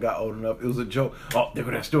other one got old enough. It was a joke. Oh, there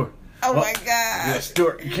go that store. Oh my God. That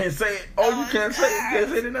store. You can't say it. You can't say it. You can't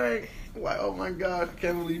say the name. Like, oh my God, I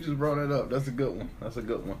can't believe you just brought that up. That's a good one.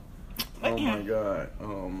 Oh my God.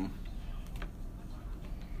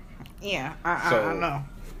 Yeah, I know.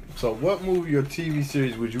 So, what movie or TV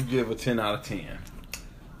series would you give a 10 out of 10?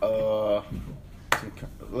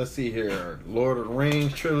 Let's see here. Lord of the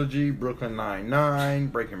Rings trilogy, Brooklyn Nine-Nine,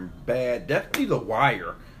 Breaking Bad. Definitely The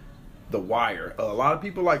Wire. The Wire. A lot of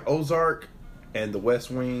people like Ozark and The West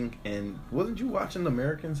Wing. And wasn't you watching The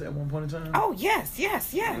Americans at one point in time? Oh yes.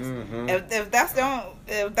 Mm-hmm. If that's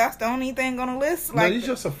the only thing on the list, like, no, these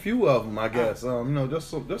just a few of them, I guess. Just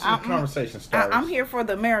some conversation starters. I'm here for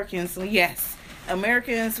The Americans. Yes,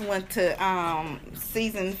 Americans went to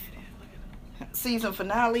season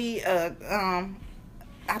finale.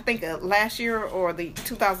 I think last year or the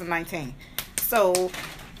 2019. So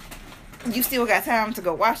you still got time to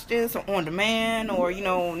go watch this on demand or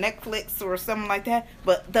Netflix or something like that.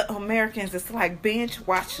 But The Americans, it's like binge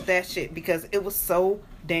watch that shit because it was so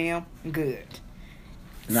damn good.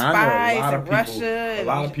 Now, Spies I know in Russia. A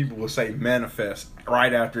lot of people will say Manifest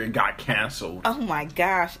right after it got canceled. Oh my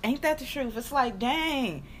gosh, ain't that the truth? It's like,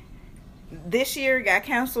 dang, this year it got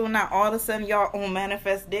canceled. Now all of a sudden y'all on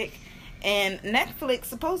Manifest dick, and Netflix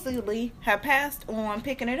supposedly have passed on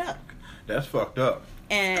picking it up. That's fucked up.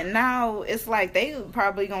 And now it's like they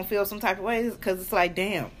probably gonna feel some type of ways because it's like,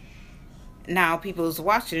 damn, now people's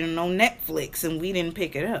watching it on Netflix and we didn't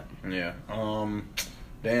pick it up. Yeah.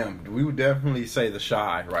 Damn. We would definitely say The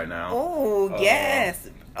Shy right now. Oh yes.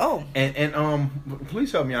 Oh. And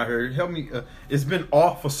please help me out here. Help me. It's been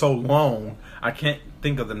off for so long. I can't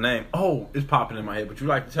think of the name. Oh, it's popping in my head. But you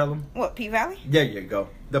like to tell them? What, P-Valley? There you go.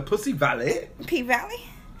 The Pussy Valley. P-Valley?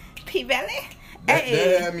 P-Valley? That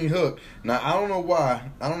had me hooked. Now, I don't know why.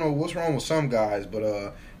 I don't know what's wrong with some guys, but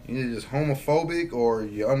you're just homophobic or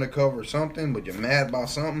you're undercover or something, but you're mad about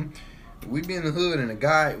something. We be in the hood, and a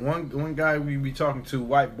guy, one guy we be talking to,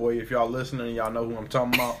 white boy, if y'all listening, y'all know who I'm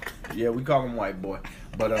talking about. Yeah, we call him white boy.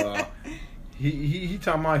 But he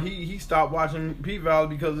talking about he stopped watching P-Valley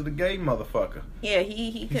because of the gay motherfucker. Yeah,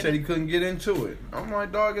 he said he couldn't get into it. I'm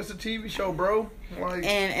like, dog, it's a TV show, bro. Like,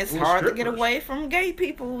 and it's hard to get away from gay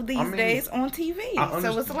people these days on TV.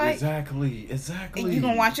 So it's like exactly. You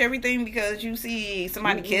gonna watch everything because you see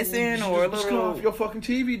somebody kissing or a little. Just go off your fucking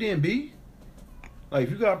TV, then, B. Like,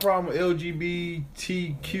 if you got a problem with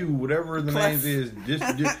LGBTQ, whatever the name is, just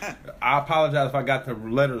I apologize if I got the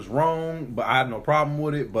letters wrong, but I have no problem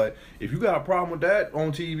with it. But if you got a problem with that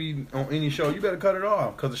on TV, on any show, you better cut it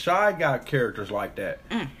off. Because The Shy got characters like that.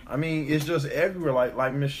 I mean, it's just everywhere,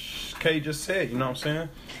 like Miss K just said, you know what I'm saying?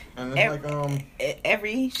 And it's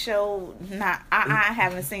every show, I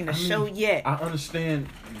haven't seen the show yet. I understand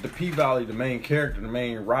the P-Valley, the main character, the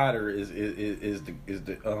main writer is the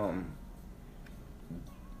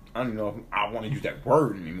I don't know if I want to use that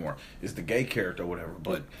word anymore. It's the gay character or whatever.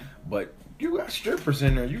 But you got strippers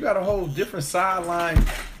in there. You got a whole different sideline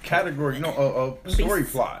category, of story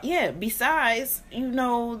plot. Yeah, besides,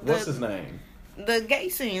 what's his name? The gay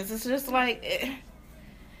scenes. It's just like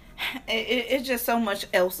it's just so much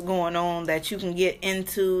else going on that you can get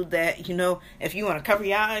into that, if you want to cover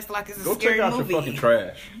your eyes like it's a scary movie. Go check out your fucking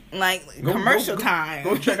trash. Like commercial time.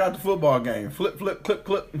 Go check out the football game. Flip,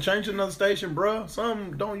 clip, and change to another station, bruh.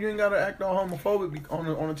 You ain't gotta act all homophobic on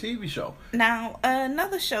a TV show. Now,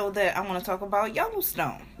 another show that I want to talk about,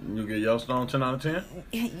 Yellowstone. You get Yellowstone 10 out of 10?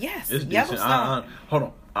 Yes, it's Yellowstone. Hold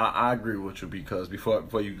on. I agree with you because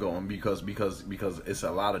before you go on because it's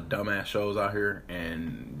a lot of dumbass shows out here,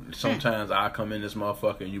 and sometimes I come in this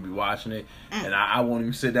motherfucker and you be watching it and I won't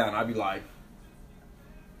even sit down. I be like,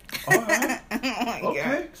 all right,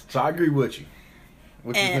 okay. So I agree with you.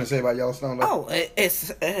 What you gonna say about Yellowstone? Though? Oh,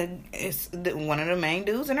 it's one of the main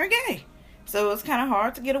dudes and they're gay, so it's kind of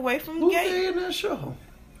hard to get away from Who's gay. gay in that show?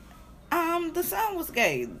 The son was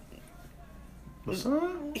gay. The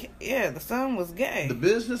son? Yeah, the son was gay. The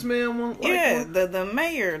businessman one? The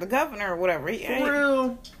mayor, the governor, or whatever. For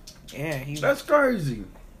real? Yeah. That's crazy.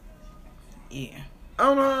 Yeah. I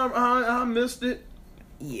don't know. I missed it.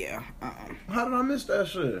 Yeah. How did I miss that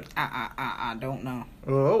shit? I don't know.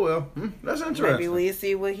 Oh, well. That's interesting. Maybe we'll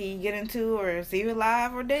see what he get into or see if he's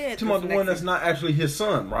alive or dead. Talking about the one that's not actually his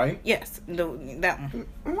son, right? Yes. That one.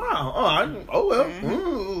 Wow. Well.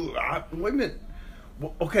 Mm-hmm. Wait a minute.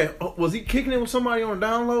 Okay, was he kicking it with somebody on a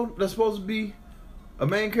download that's supposed to be a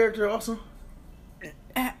main character also?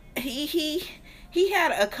 he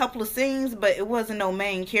had a couple of scenes, but it wasn't no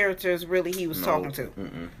main characters really he was talking to.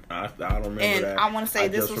 I don't remember and that. I want to say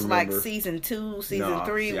this was like remember... season 2, season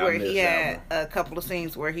 3, where he had a couple of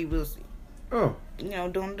scenes where he was, doing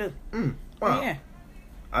the wow. Yeah.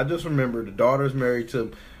 I just remember the daughter's married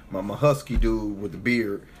to my husky dude with the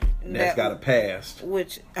beard that's got a past.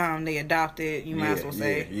 Which they adopted, you might as well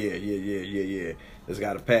say. Yeah. That's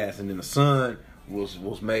got a past. And then the son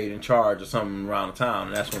was made in charge of something around the town,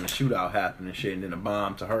 and that's when the shootout happened and shit, and then a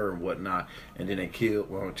bomb to her and whatnot, and then they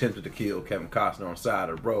attempted to kill Kevin Costner on the side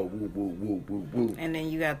of the road. Woo, woo, woo, woo, woo. And then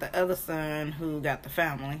you got the other son who got the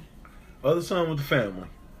family. Other son with the family.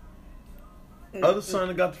 Other son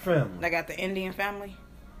that got the family. They got the Indian family.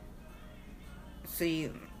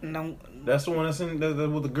 See, no. That's the one that's in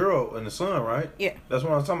with the girl and the son, right? Yeah. That's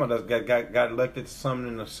what I was talking about. That got elected to something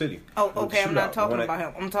in the city. Oh, okay. I'm not talking about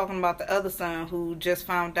him. I'm talking about the other son who just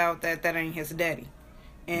found out that ain't his daddy.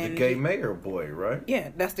 And the gay mayor boy, right?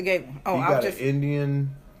 Yeah, that's the gay one. Oh, he got an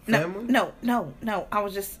Indian family? No. I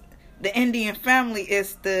was just the Indian family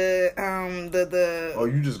is the. Oh,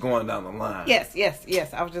 you just going down the line? Yes.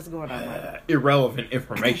 I was just going down the line. Irrelevant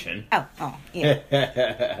information. Oh,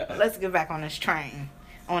 yeah. Let's get back on this train.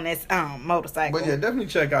 On this motorcycle. But yeah, definitely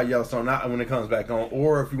check out Yellowstone when it comes back on,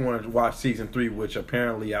 or if you want to watch season 3, which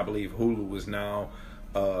apparently I believe Hulu is now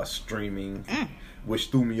streaming, which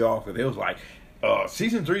threw me off because it was like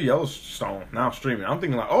season 3 Yellowstone now streaming. I'm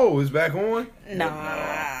thinking like, oh, it's back on.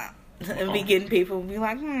 Nah, be getting people be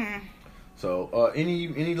like, So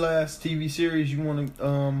any last TV series you want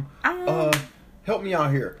to help me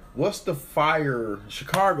out here? What's the fire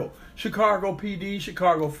Chicago PD,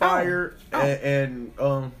 Chicago Fire, and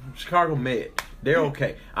Chicago Med. They're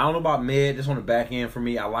okay. I don't know about Med. It's on the back end for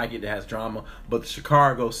me. I like it. It has drama. But the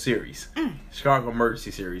Chicago series, Chicago Emergency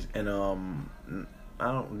series, and you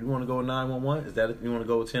want to go with 911? Is that you want to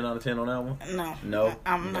go with 10 out of 10 on that one? No.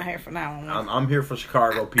 I'm not here for 911. I'm here for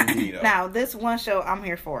Chicago PD though. Now this one show I'm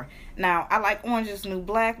here for. Now I like Orange Is the New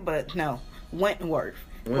Black, but no, Wentworth.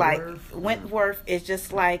 Like Wentworth is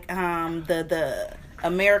just like the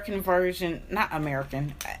American version, not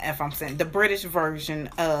American, if I'm saying the British version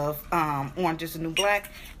of Orange Is the New Black,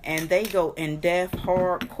 and they go in depth,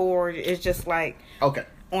 hardcore. It's just like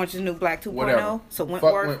Orange Is the New Black 2.0. Whatever. So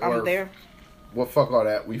Wentworth, I'm there. Well, fuck all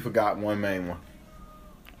that. We forgot one main one.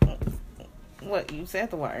 What you said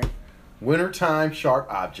the word? Wintertime sharp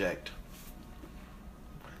object.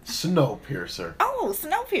 Snowpiercer. Oh,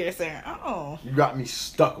 Snowpiercer. Oh. You got me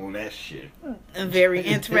stuck on that shit. Very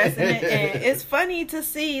interesting. And it's funny to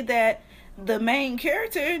see that the main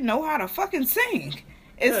character know how to fucking sing.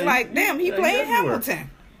 It's damn, he playing Hamilton.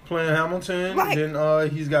 Playing Hamilton. Like, then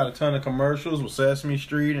he's got a ton of commercials with Sesame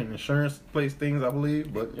Street and insurance place things, I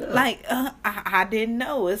believe. But yeah. I didn't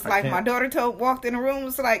know. It's like my daughter walked in the room.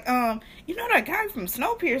 It's like, you know that guy from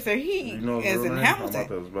Snowpiercer? He is in Hamilton.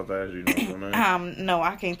 I was about to ask you his real name. No,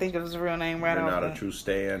 I can't think of his real name right off. You're not a true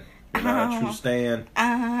stan. You're not a true stan.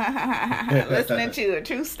 Listening to a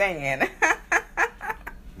true stan.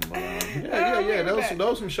 Yeah.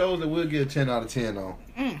 Those some shows that we'll get a 10 out of 10 on.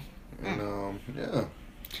 And yeah.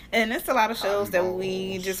 And it's a lot of shows that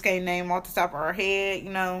we just can't name off the top of our head,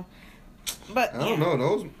 you know. But I don't know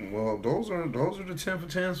those are the 10 for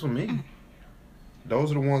 10s for me.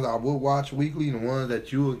 Those are the ones I will watch weekly, and the ones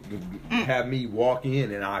that you have me walk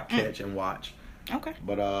in and I catch and watch. Okay.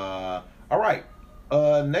 But all right.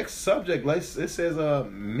 Next subject. It says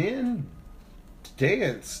men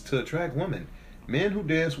dance to attract women. Men who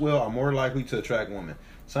dance well are more likely to attract women.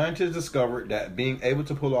 Scientists discovered that being able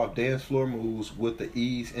to pull off dance floor moves with the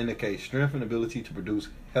ease indicates strength and ability to produce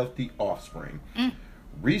healthy offspring.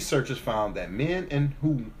 Researchers found that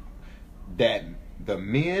the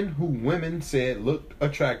men who women said looked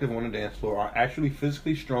attractive on the dance floor are actually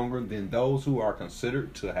physically stronger than those who are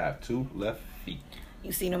considered to have 2 left feet.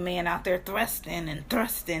 You see the men out there thrusting.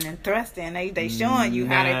 They showing you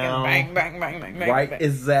how they can bang. Right,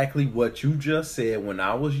 exactly what you just said. When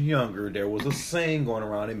I was younger, there was a saying going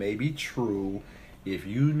around. It may be true. If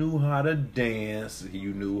you knew how to dance,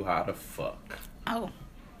 you knew how to fuck. Oh.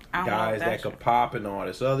 Guys that could pop and all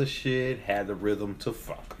this other shit had the rhythm to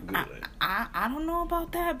fuck. Good. I don't know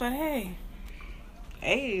about that, but hey.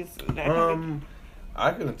 I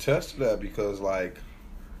can attest to that because like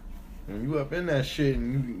when you up in that shit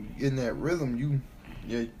and you in that rhythm, you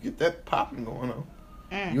get that popping going on.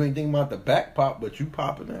 You ain't thinking about the back pop, but you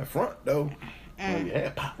popping that front though. Like, yeah,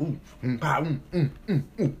 pop, pop,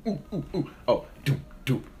 Oh,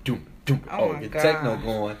 doom. Oh, get techno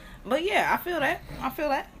going. But yeah, I feel that.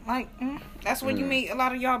 Like, that's when you meet a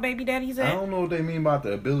lot of y'all baby daddies at. I don't know what they mean about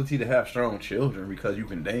the ability to have strong children because you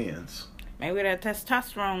can dance. Maybe that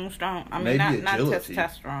testosterone strong. I mean, Maybe not agility.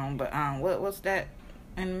 testosterone, but what's that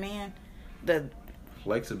in men? The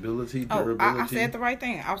Flexibility, Oh, durability. I said the right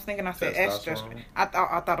thing. I was thinking I said Testosterone? estrogen.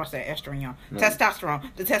 I thought I said estrogen. No.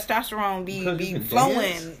 Testosterone. The testosterone Because you be can flowing.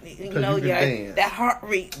 dance. You Because know, you can yeah, dance. that heart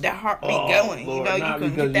rate Oh, going. Lord, you know, you not can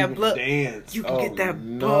because get that you blood. can dance. You can get that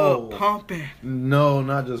no. blood pumping. No,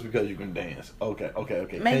 not just because you can dance. Okay.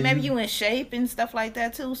 Maybe you in shape and stuff like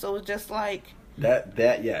that too. So it's just like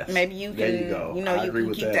that yes. maybe you there can. You go. You know, I you agree can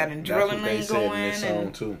with keep that adrenaline That's what they said going. in this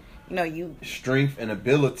song too. You know, you Strength and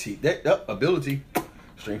ability.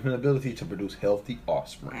 Strength and ability to produce healthy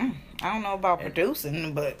offspring. I don't know about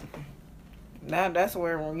producing, but that's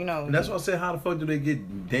where you know. And that's why I said, how the fuck do they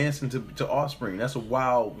get dancing to offspring? That's a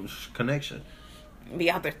wild connection.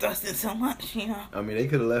 Be out there thrusting so much, you know. I mean, they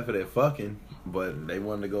could have left it at fucking, but they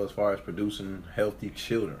wanted to go as far as producing healthy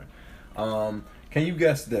children. Can you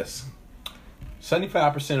guess this?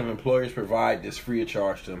 75% of employers provide this free of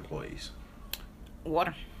charge to employees.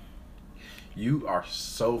 Water. You are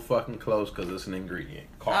so fucking close because it's an ingredient.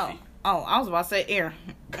 Coffee. Oh, I was about to say air.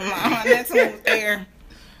 My next one was air.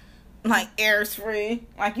 Like air's free.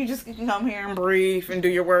 Like you just can come here and breathe and do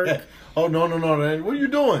your work. Oh no! What are you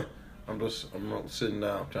doing? I'm sitting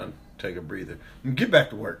down trying to take a breather. Get back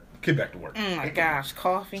to work. Oh my gosh,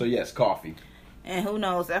 coffee. So yes, coffee. And who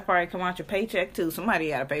knows? That probably come out your paycheck too. Somebody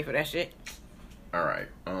gotta pay for that shit. All right.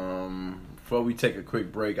 Before we take a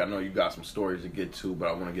quick break, I know you got some stories to get to, but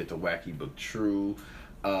I want to get to wacky but true.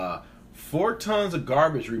 4 tons of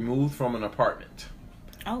garbage removed from an apartment.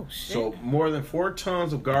 Oh shit! So more than 4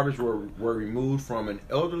 tons of garbage were removed from an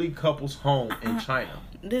elderly couple's home in China.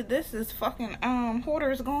 This is fucking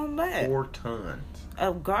hoarders going bad. 4 tons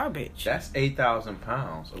of garbage. That's 8,000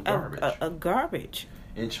 pounds of garbage. Of garbage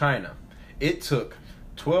in China. It took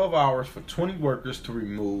 12 hours for 20 workers to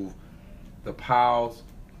remove the piles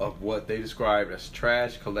of what they described as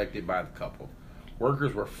trash collected by the couple.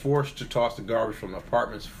 Workers were forced to toss the garbage from the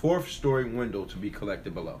apartment's 4th-story window to be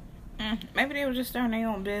collected below. Maybe they were just starting their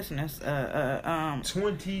own business.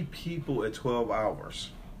 20 people at 12 hours.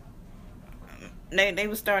 They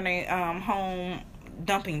were starting a home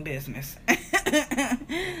dumping business.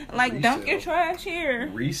 Like Resale. dump your trash here.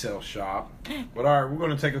 Resale shop. But all right, we're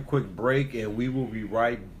going to take a quick break and we will be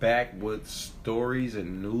right back with stories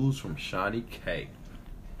and news from Shawnee K.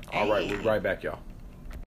 All right, we'll be right back, y'all.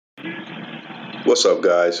 What's up,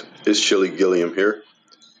 guys? It's Chili Gilliam here.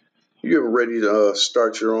 You ever ready to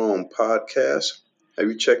start your own podcast? Have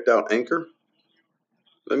you checked out Anchor?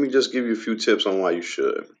 Let me just give you a few tips on why you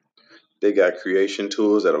should. They got creation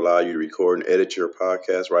tools that allow you to record and edit your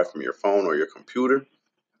podcast right from your phone or your computer.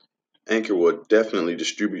 Anchor will definitely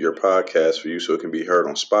distribute your podcast for you so it can be heard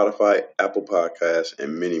on Spotify, Apple Podcasts,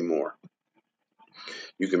 and many more.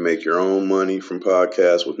 You can make your own money from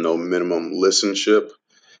podcasts with no minimum listenership,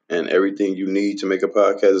 and everything you need to make a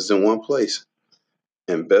podcast is in one place.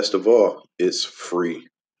 And best of all, it's free.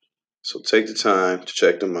 So take the time to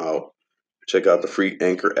check them out. Check out the free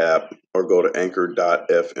Anchor app or go to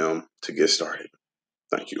anchor.fm to get started.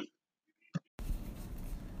 Thank you.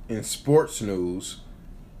 In sports news,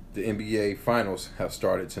 the NBA Finals have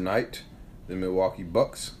started tonight. The Milwaukee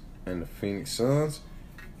Bucks and the Phoenix Suns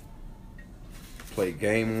play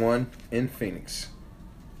Game 1 in Phoenix.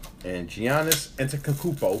 And Giannis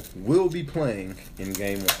Antetokounmpo will be playing in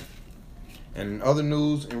Game 1. And in other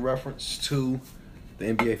news in reference to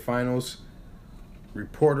the NBA Finals,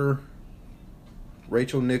 reporter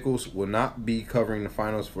Rachel Nichols will not be covering the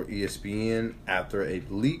finals for ESPN after a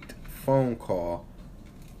leaked phone call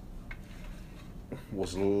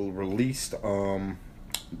was released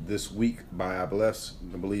this week by, I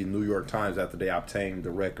believe, New York Times after they obtained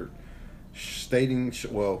the record, stating,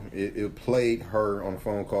 well, it played her on a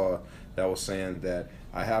phone call that was saying that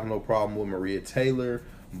I have no problem with Maria Taylor,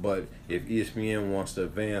 but if ESPN wants to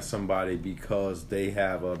advance somebody because they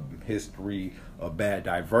have a history of bad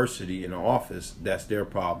diversity in the office, that's their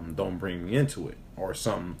problem. Don't bring me into it, or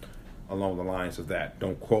something along the lines of that.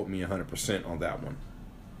 Don't quote me 100% on that one.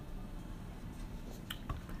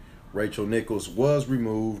 Rachel Nichols was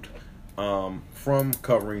removed from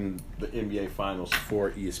covering the NBA Finals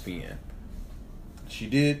for ESPN. She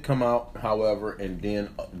did come out, however, and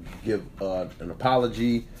then give an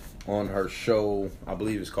apology on her show. I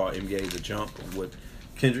believe it's called NBA The Jump with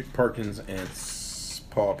Kendrick Perkins and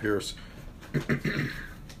Paul Pierce.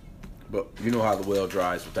 But you know how the well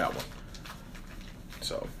dries with that one.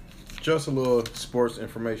 So, just a little sports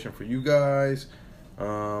information for you guys.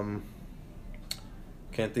 Can't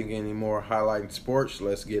think of any more highlighting sports.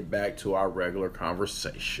 Let's get back to our regular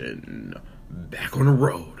conversation. Back on the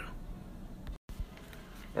road.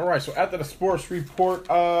 All right, so after the sports report,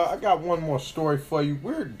 I got one more story for you.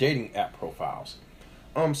 Weird dating app profiles.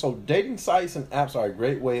 So dating sites and apps are a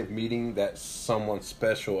great way of meeting that someone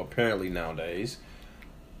special, apparently nowadays.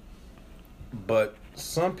 But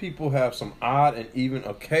some people have some odd and even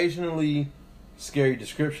occasionally scary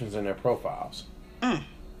descriptions in their profiles. I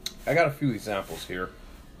got a few examples here.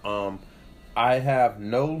 I have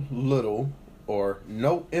no little or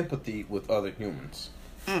no empathy with other humans.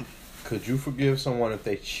 Could you forgive someone if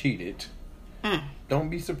they cheated? Don't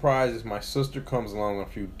be surprised if my sister comes along on a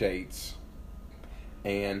few dates.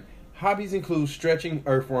 And hobbies include stretching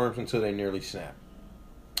earthworms until they nearly snap.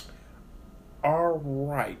 All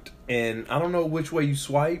right. And I don't know which way you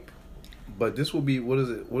swipe, but this will be, what is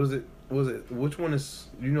it? Which one is,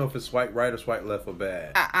 you know if it's swipe right or swipe left or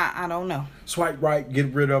bad? I don't know. Swipe right, get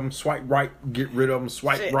rid of them. Swipe right, get rid of them.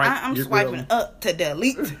 Swipe Shit, right, I'm get swiping rid of up to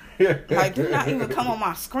delete. Like, do not even come on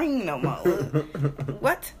my screen no more.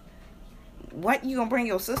 What? What, you gonna bring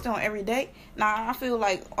your sister on every date? Nah, I feel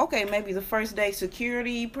like, okay, maybe the first date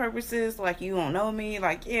security purposes, like you don't know me,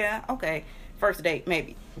 like, yeah, okay, first date,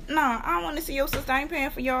 maybe. Nah, I want to see your sister. I ain't paying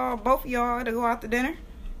for y'all, both of y'all, to go out to dinner.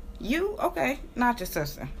 You? Okay, not your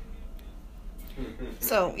sister.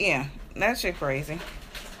 So, yeah, that shit crazy.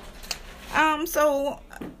 So,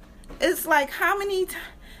 it's like, how many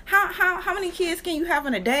kids can you have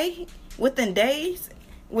in a day? Within days?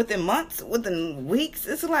 Within months? Within weeks?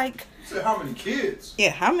 It's like... So how many kids? Yeah,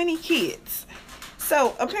 how many kids?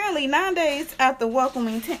 So, apparently 9 days after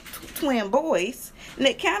welcoming twin boys,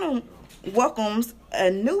 Nick Cannon welcomes a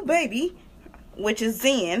new baby, which is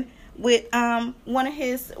Zen, with one of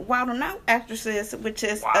his Wild 'N Out actresses, which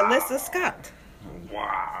is Alyssa Scott.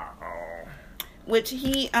 Wow. Which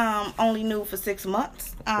he only knew for 6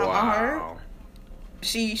 months. I heard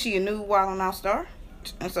she a new Wild 'N Out star.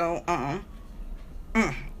 And so, a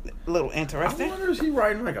little interesting. I wonder if he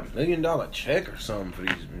writing like $1 million check or something for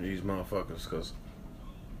these motherfuckers, because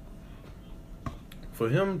for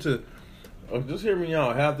him to just hear me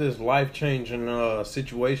out, have this life-changing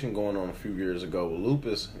situation going on a few years ago with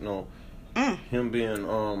lupus, you know, him being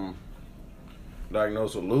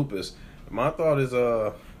diagnosed with lupus. My thought is,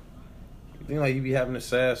 you think like he be having a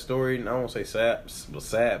sad story, and I won't say sad, but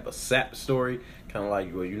sad story, kind of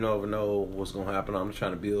like, well, you never know what's gonna happen. I'm just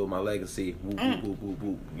trying to build my legacy. Whoop, whoop, whoop, whoop,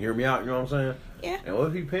 whoop. You hear me out? You know what I'm saying? Yeah. And what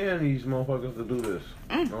if he paying these motherfuckers to do this?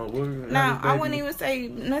 Now, I wouldn't even say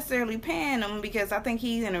necessarily paying them, because I think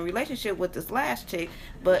he's in a relationship with this last chick,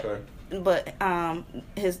 but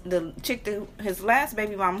his last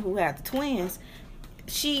baby mama who had the twins,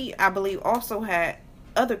 she, I believe, also had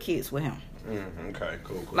other kids with him. Okay,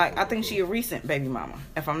 cool. Like, I think she a recent baby mama,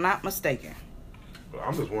 if I'm not mistaken. But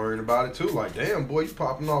I'm just worrying about it too. Like, damn, boy, you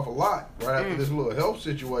popping off a lot right after this little health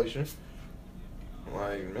situation.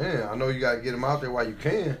 Like, man, I know you gotta get him out there while you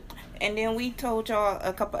can. And then we told y'all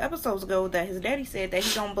a couple episodes ago that his daddy said that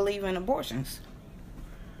he don't believe in abortions.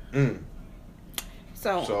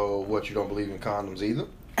 So what, you don't believe in condoms either?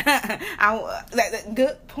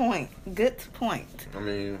 Good point. I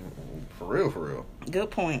mean, for real. Good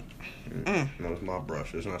point. No, it's my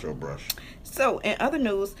brush. It's not your brush. So, in other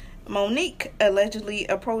news, Monique allegedly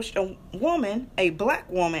approached a black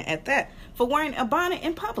woman at that, for wearing a bonnet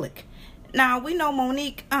in public. Now, we know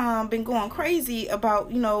Monique been going crazy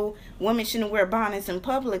about, women shouldn't wear bonnets in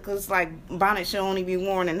public, because, like, bonnets should only be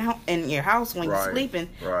worn in your house when you're sleeping.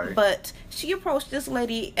 Right. But she approached this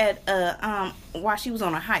lady at while she was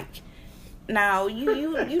on a hike. Now,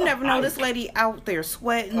 you never know, this lady out there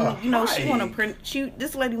sweating.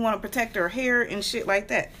 This lady want to protect her hair and shit like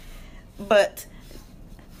that. But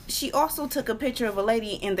she also took a picture of a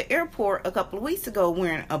lady in the airport a couple of weeks ago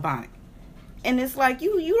wearing a bonnet. And it's like,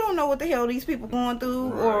 you don't know what the hell these people going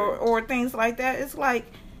through, or things like that. It's like,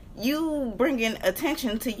 you bringing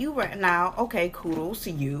attention to you right now. Okay, kudos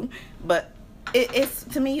to you. But it's,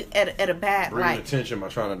 to me, at a bad light. Bringing attention by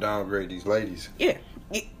trying to downgrade these ladies. Yeah.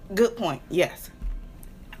 Good point. Yes.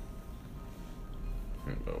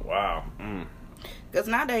 Wow. Because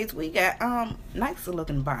nowadays we got nicer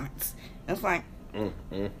looking bonnets. It's like,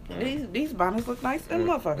 these bonnets look nice than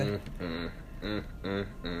motherfucker.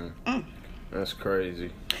 That's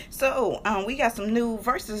crazy. So, we got some new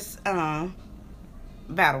versus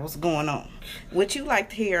battles going on. Would you like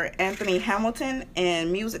to hear Anthony Hamilton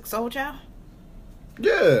and Music Soul Child?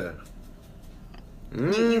 Yeah.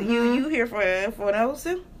 You here for those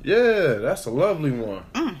two? Yeah, that's a lovely one.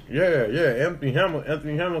 Yeah. Anthony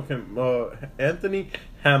Hamilton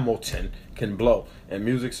can blow, and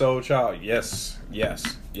Music Soul Child, yes.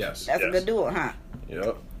 That's a good duo, huh?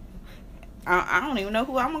 Yep. I don't even know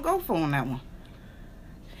who I'm gonna go for on that one.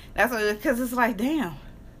 That's because it's like, damn.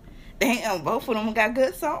 Damn, both of them got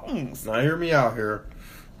good songs. Now hear me out here.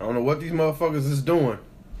 I don't know what these motherfuckers is doing,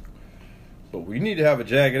 but we need to have a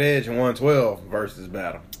Jagged Edge and 112 versus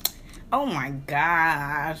battle. Oh my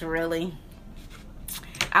gosh, really?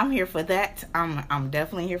 I'm here for that. I'm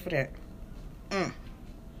definitely here for that.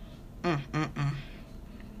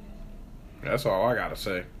 That's all I gotta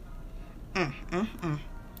say.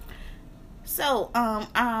 So,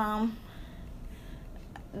 I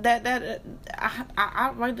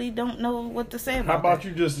really don't know what to say about How about that.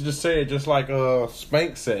 you just say it just like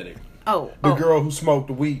Spank said it? Oh, The girl who smoked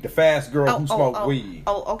the weed, the fast girl who smoked weed.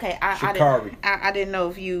 Oh, okay. Sha'Carri. I didn't know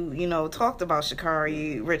if you talked about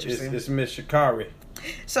Sha'Carri Richardson. It's Miss Sha'Carri.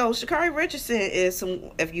 So Sha'Carri Richardson is,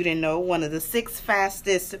 if you didn't know, one of the 6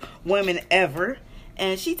 fastest women ever,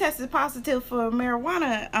 and she tested positive for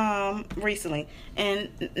marijuana recently,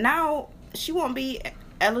 and now she won't be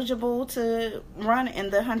eligible to run in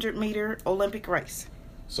the 100-meter Olympic race.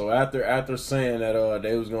 So after saying that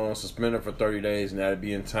they was going to suspend her for 30 days and that'd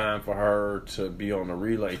be in time for her to be on the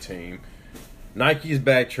relay team, Nike's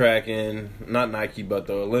backtracking. Not Nike, but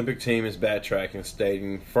the Olympic team is backtracking,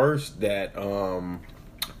 stating first that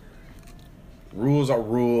rules are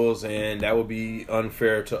rules and that would be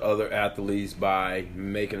unfair to other athletes by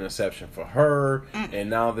making an exception for her. And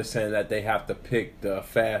now they're saying that they have to pick the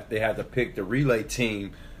relay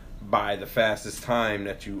team by the fastest time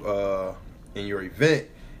that you in your event.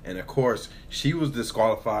 And of course, she was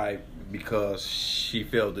disqualified because she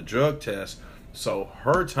failed the drug test. So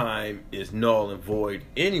her time is null and void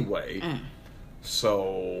anyway.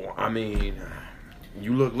 So, I mean,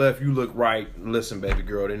 you look left, you look right. Listen, baby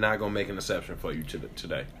girl, they're not going to make an exception for you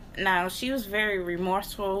today. Now, she was very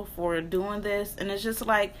remorseful for doing this. And it's just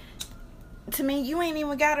like, to me, you ain't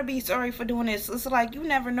even got to be sorry for doing this. It's like, you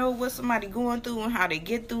never know what somebody going through and how they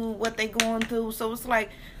get through what they going through. So it's like,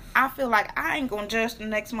 I feel like I ain't going to judge the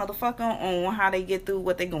next motherfucker on how they get through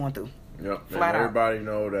what they going through. Yep. Flat and out. everybody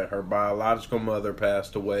know that her biological mother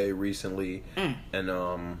passed away recently.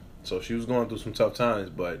 And so she was going through some tough times,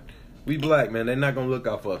 but we black, man, they're not going to look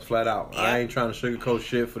out for us, flat out. Yeah. I ain't trying to sugarcoat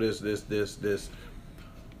shit for this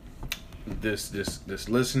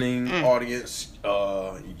listening audience.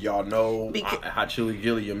 Y'all know how Chili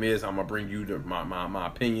Gilliam is. I'm gonna bring you my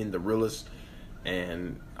opinion, the realest,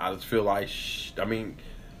 and I just feel like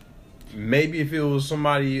maybe if it was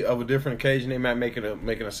somebody of a different occasion, they might make an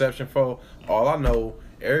exception for. All I know,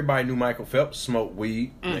 everybody knew Michael Phelps smoked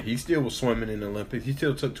weed. He still was swimming in the Olympics. He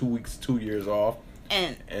still took 2 years off.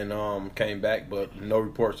 And came back, but no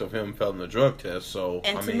reports of him failing the drug test. So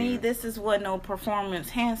to me, this is what no performance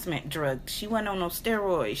enhancement drug. She wasn't on no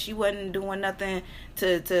steroids. She wasn't doing nothing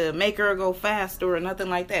to make her go faster or nothing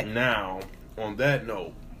like that. Now, on that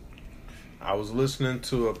note, I was listening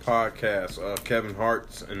to a podcast, Kevin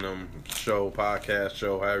Hart's podcast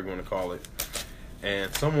show, however you want to call it,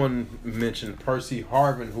 and someone mentioned Percy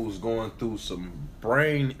Harvin, who's going through some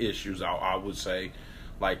brain issues. I would say.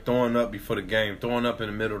 Like throwing up before the game, throwing up in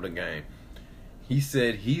the middle of the game. He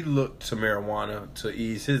said he looked to marijuana to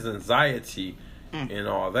ease his anxiety and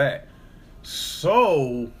all that.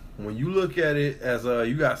 So, when you look at it as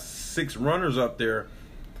you got 6 runners up there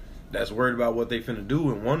that's worried about what they finna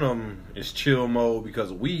do, and one of them is chill mode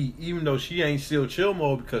because of weed, even though she ain't still chill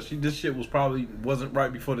mode because this shit wasn't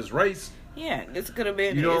right before this race. Yeah, this could have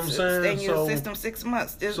been. You know what I'm saying? Stay in your system 6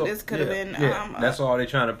 months. This could have been. Yeah. That's all they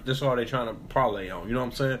trying to parlay on. You know what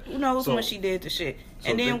I'm saying? Who knows when she did the shit? So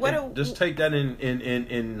and then just take that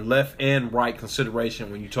in left and right consideration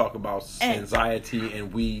when you talk about anxiety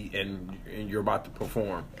and weed and you're about to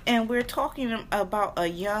perform. And we're talking about a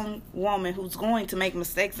young woman who's going to make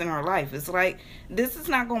mistakes in her life. It's like this is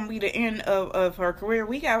not going to be the end of her career.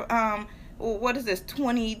 We got what is this,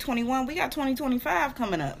 2021? We got 2025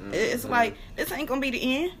 coming up. It's like, this ain't going to be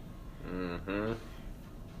the end.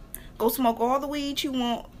 Go smoke all the weed you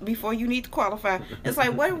want before you need to qualify. It's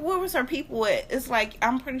like, where was her people at? It's like,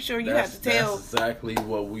 I'm pretty sure you have to tell. That's exactly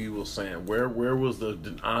what we were saying. Where was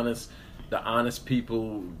the honest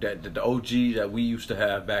people, the OG that we used to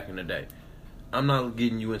have back in the day? I'm not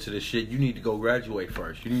getting you into this shit. You need to go graduate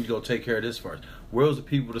first. You need to go take care of this first. Where was the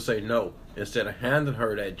people to say no instead of handing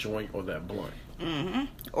her that joint or that blunt?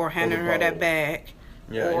 Or handing her that bag.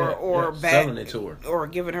 Or bag, selling it to her. Or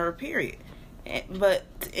giving her a period.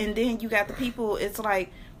 And then you got the people, it's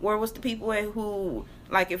like, where was the people at who,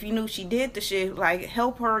 like, if you knew she did the shit, like,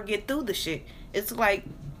 help her get through the shit. It's like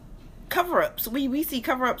cover-ups. We see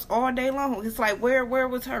cover-ups all day long. It's like, where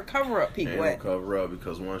was her cover-up people at? Cover up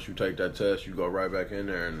because once you take that test, you go right back in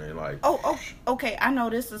there and they like... Okay. I know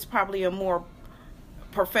this is probably a more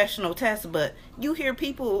professional tests, but you hear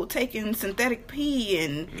people taking synthetic pee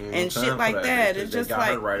and shit like that. It's just got like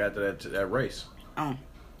hurt right after that race. Oh.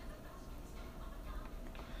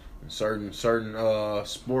 Certain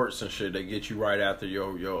sports and shit, they get you right after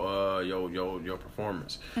your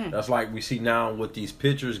performance. That's like we see now with these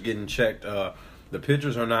pitchers getting checked. The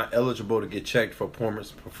pitchers are not eligible to get checked for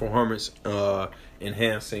performance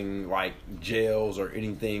enhancing like gels or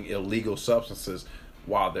anything illegal substances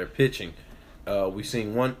while they're pitching. We've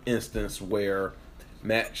seen one instance where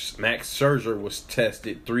Max Scherzer was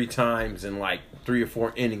tested 3 times in like 3 or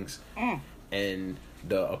 4 innings, and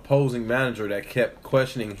the opposing manager that kept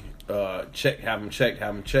questioning, have him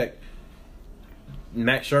checked.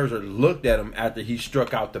 Max Scherzer looked at him after he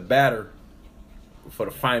struck out the batter for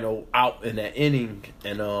the final out in that inning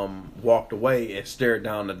and walked away and stared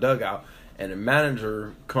down the dugout. And the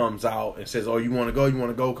manager comes out and says, "Oh, you want to go? You want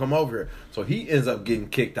to go? Come over here." So he ends up getting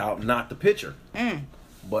kicked out, not the pitcher.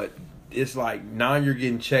 But it's like now you're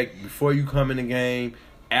getting checked before you come in the game,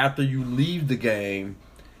 after you leave the game.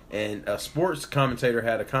 And a sports commentator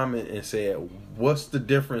had a comment and said, "What's the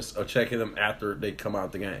difference of checking them after they come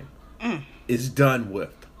out the game? It's done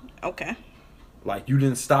with." Okay. Like, you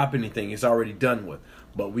didn't stop anything. It's already done with.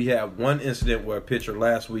 But we have one incident where a pitcher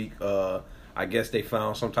last week, I guess they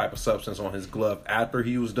found some type of substance on his glove after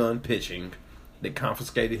he was done pitching. They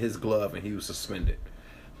confiscated his glove and he was suspended.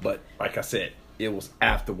 But like I said, it was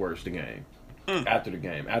afterwards the game. After the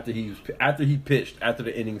game. After he pitched, after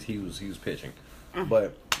the innings he was pitching.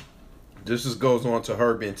 But this just goes on to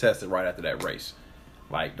her being tested right after that race.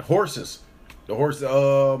 Like the horses,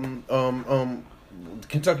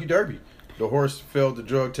 Kentucky Derby. The horse failed the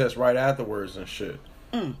drug test right afterwards and shit.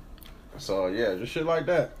 So yeah, just shit like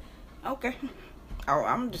that. Okay. Oh,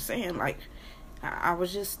 I'm just saying, like, I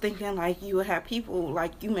was just thinking, like, you would have people,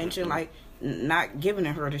 like you mentioned, like, not giving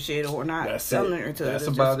her the shit or not selling her to. That's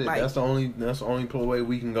about it. Like, that's the only way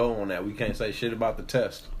we can go on that. We can't say shit about the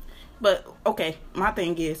test. But okay, my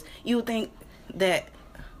thing is, you would think that,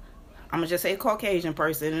 I'm gonna just say a Caucasian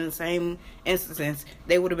person in the same instance,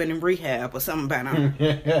 they would have been in rehab or something by now.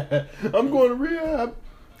 I'm going to rehab.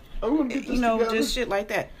 I'm going to get this together. Just shit like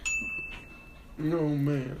that.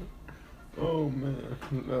 Oh man,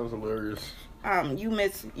 that was hilarious.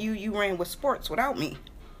 You ran with sports without me.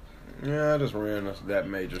 Yeah, I just ran that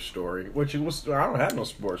major story, which was I don't have no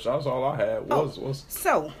sports. That's all I had was.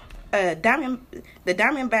 So, the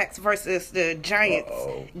Diamondbacks versus the Giants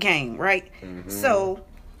game, right? So,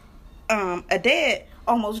 a dad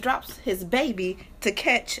almost drops his baby to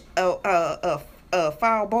catch a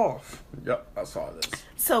foul ball. Yep, I saw this.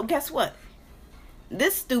 So guess what?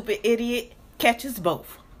 This stupid idiot catches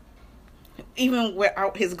both, even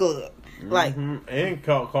without his glove. Like, and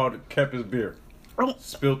kept his beer.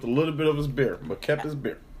 Spilled a little bit of his beer, but kept his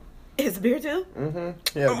beer. His beer too?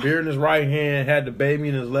 He had beer in his right hand, had the baby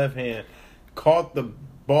in his left hand, caught the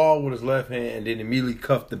ball with his left hand, and then immediately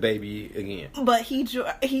cuffed the baby again. But he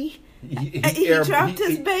dropped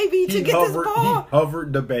his baby to get this ball. He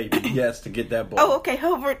hovered the baby, yes, to get that ball. Oh, okay,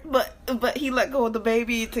 hovered, but he let go of the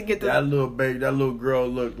baby to get that little baby. That little girl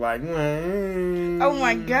looked like. Oh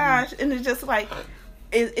my gosh! And it's just like,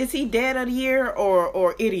 is he dad of the year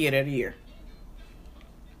or idiot of the year?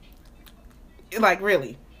 Like,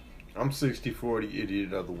 really? I'm 60-40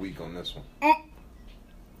 idiot of the week on this one.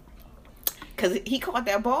 Because he caught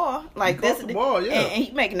that ball. Like, this, the ball, yeah. And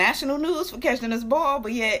he make national news for catching this ball,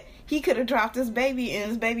 but yet he could have dropped his baby, and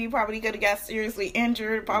his baby probably could have got seriously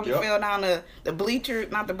injured, probably fell down the bleachers,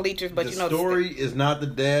 not the bleachers, but the story is not the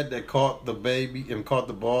dad that caught the baby and caught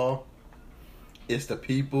the ball. It's the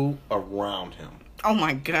people around him. Oh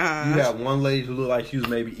my God! You had one lady who looked like she was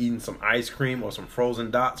maybe eating some ice cream or some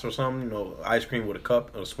frozen dots or something. You know, ice cream with a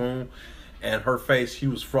cup or a spoon, and her face, she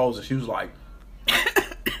was frozen. She was like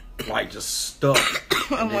just stuck.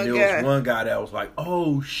 And then there was one guy that was like,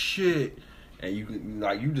 "Oh shit!" And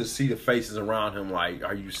you just see the faces around him. Like,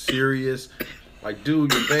 are you serious? Like,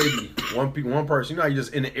 dude, your baby. One person, you know, you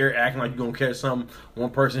just in the air acting like you're gonna catch something.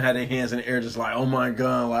 One person had their hands in the air, just like, "Oh my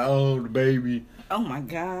God!" Like, "Oh, the baby." Oh my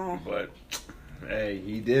God! But hey,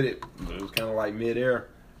 he did it. It was kind of like midair.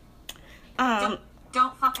 Don't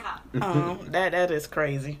fuck it up. That is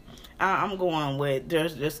crazy. I'm going with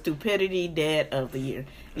the stupidity dad of the year,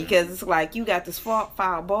 because it's like you got this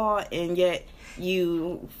foul ball and yet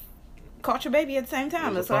you caught your baby at the same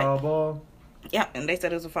time. It's like foul ball. Yeah, and they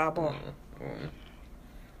said it was a foul ball.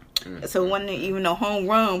 So it wasn't even no home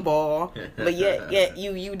run ball, but yet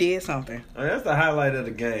you did something. I mean, that's the highlight of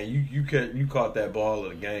the game. You caught that ball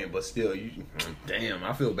of the game, but still, damn,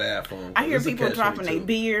 I feel bad for him. I hear people dropping their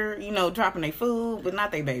beer, dropping their food, but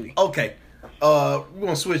not their baby. Okay, we're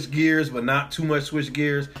gonna switch gears, but not too much switch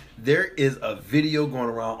gears. There is a video going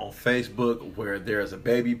around on Facebook where there's a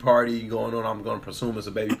baby party going on. I'm gonna presume it's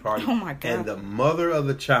a baby party. Oh my God. And the mother of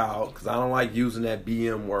the child, because I don't like using that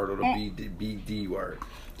BM word or the BD word.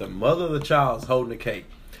 The mother of the child is holding the cake.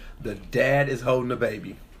 The dad is holding the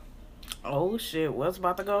baby. Oh shit, what's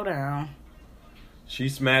about to go down? She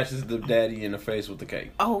smashes the daddy in the face with the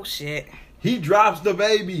cake. Oh shit. He drops the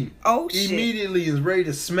baby. Oh shit. Immediately is ready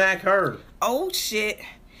to smack her. Oh shit.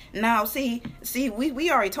 Now see,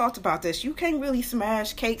 we already talked about this. You can't really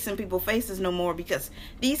smash cakes in people's faces no more because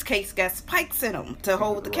these cakes got spikes in them to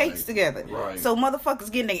hold the cakes together. Right. So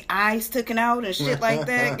motherfuckers getting their eyes taken out and shit like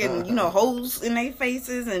that, getting, you know, holes in their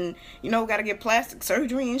faces and, you know, gotta get plastic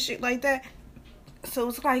surgery and shit like that. So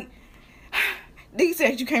it's like, these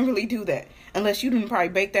days you can't really do that. Unless you didn't probably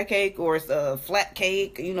bake that cake or it's a flat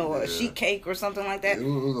cake, you know, a sheet cake or something like that. It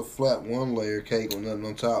was a flat one-layer cake with nothing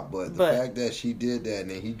on top. But the fact that she did that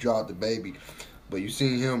and then he dropped the baby. But you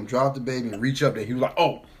seen him drop the baby and reach up there. He was like,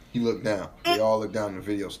 oh. He looked down. They all looked down and the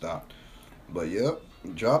video stopped. But, yep.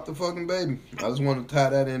 Drop the fucking baby. I just want to tie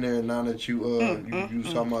that in there now that you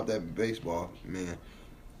was talking about that baseball, man.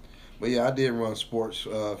 But, yeah, I did run sports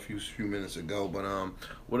a few minutes ago. But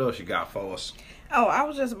what else you got for us? Oh, I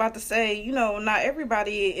was just about to say, you know, not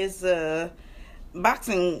everybody is a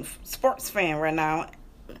boxing sports fan right now,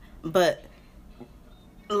 but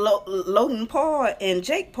Logan Paul and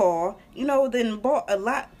Jake Paul, you know, then brought a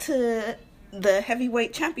lot to the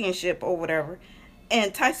heavyweight championship or whatever.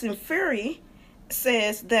 And Tyson Fury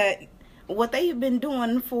says that what they've been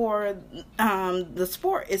doing for the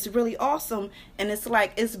sport is really awesome, and it's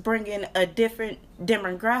like it's bringing a different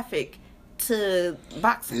demographic to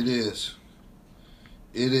boxing. It is.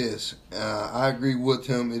 It is. I agree with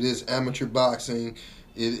him. It is amateur boxing.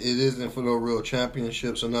 It isn't for no real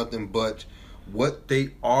championships or nothing. But what they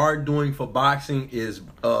are doing for boxing is,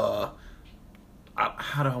 how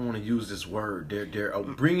do I want to use this word? They're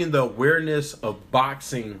bringing the awareness of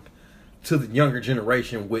boxing to the younger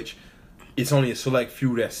generation, which it's only a select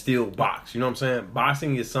few that still box. You know what I'm saying?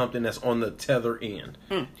 Boxing is something that's on the tether end.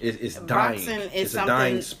 It's dying. Boxing is it's a something,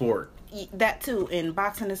 dying sport. That too, and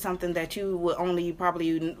boxing is something that you would only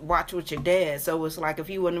probably watch with your dad. So it's like if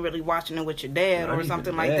you wasn't really watching it with your dad or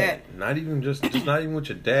something like that. Not even just not even with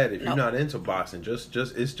your dad. If you're not into boxing, just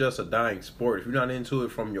it's just a dying sport. If you're not into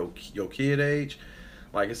it from your kid age,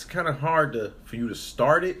 like it's kind of hard for you to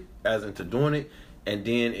start it as into doing it, and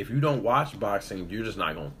then if you don't watch boxing, you're just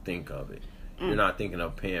not gonna think of it. You're not thinking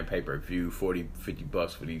of paying pay-per-view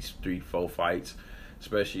 $40-$50 for these 3-4 fights,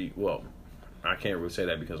 especially I can't really say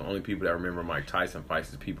that because the only people that remember Mike Tyson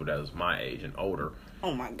fights is people that was my age and older.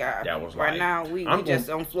 Oh my God! That was right now we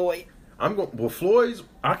just on Floyd. Floyd's.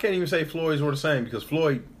 I can't even say Floyd's were the same because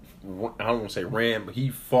Floyd, I don't want to say ran, but he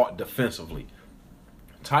fought defensively.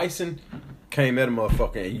 Tyson came at a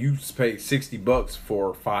motherfucker and you paid $60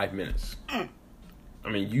 for 5 minutes. I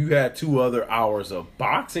mean, you had 2 other hours of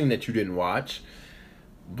boxing that you didn't watch,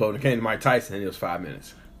 but when it came to Mike Tyson, it was 5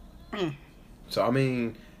 minutes. So I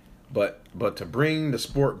mean. But to bring the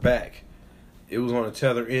sport back, it was on a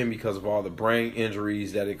tether end because of all the brain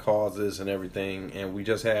injuries that it causes and everything. And we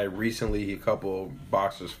just had recently a couple of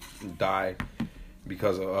boxers die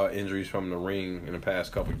because of injuries from the ring in the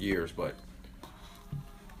past couple of years. But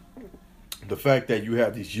the fact that you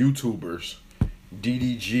have these YouTubers,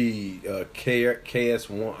 DDG,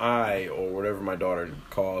 KS1I, or whatever my daughter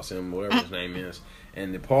calls him, whatever his name is,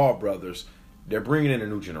 and the Paul brothers, they're bringing in a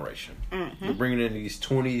new generation. They're bringing in these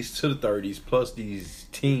 20s to the 30s, plus these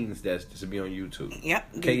teens that's to be on YouTube.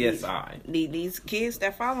 Yep. KSI. These kids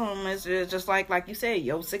that follow them is just like you said,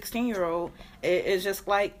 16-year-old is just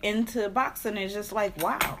like into boxing. It's just like,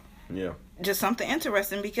 wow. Yeah. Just something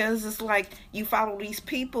interesting because it's like you follow these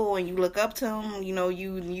people and you look up to them. You know,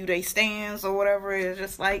 you they stands or whatever. It's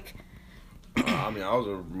just like. I mean, I was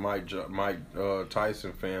a Mike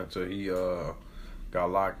Tyson fan till he got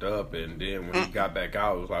locked up, and then when he got back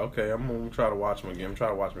out, I was like, okay, I'm gonna try to watch him again.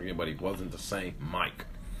 But he wasn't the same Mike.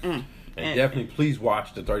 And definitely, please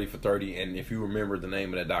watch the 30 for 30. And if you remember the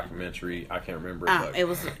name of that documentary, I can't remember it.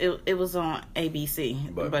 It was on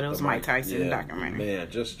ABC, but it was Mike Tyson documentary. Man,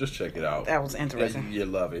 just check it out. That was interesting. You'll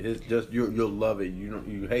love it. You'll love it.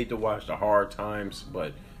 You hate to watch the hard times,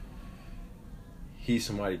 but he's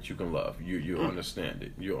somebody that you can love. You'll understand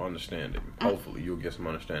it. You'll understand it. Hopefully, you'll get some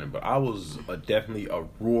understanding. But I was definitely a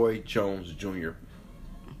Roy Jones Jr.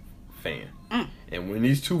 fan. And when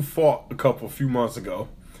these two fought a few months ago,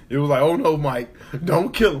 it was like, oh no, Mike,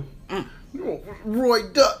 don't kill him. Roy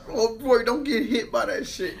duck. Oh, Roy, don't get hit by that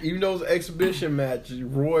shit. Even those exhibition matches,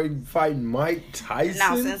 Roy fighting Mike Tyson.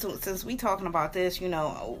 Now, since we talking about this,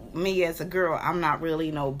 me as a girl, I'm not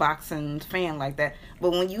really no boxing fan like that.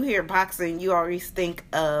 But when you hear boxing, you always think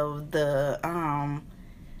of the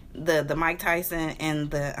Mike Tyson and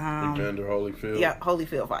the Evander Holyfield. Yeah,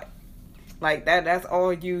 Holyfield fight. Like that. That's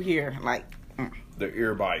all you hear. Like the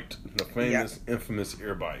ear bite, the famous, infamous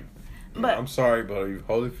ear bite. But I'm sorry, but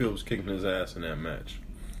Holyfield was kicking his ass in that match.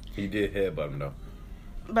 He did headbutt him though.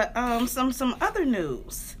 But some other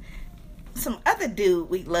news, some other dude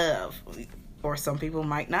we love, or some people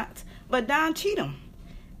might not. But Don Cheadle,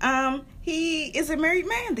 he is a married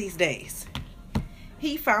man these days.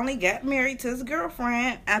 He finally got married to his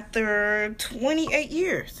girlfriend after 28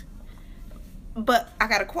 years. But I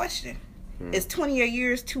got a question: Is 28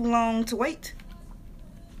 years too long to wait?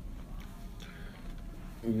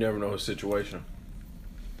 You never know his situation.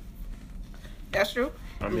 That's true.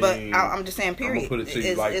 I mean, but I'm just saying, period. I'm going to put it to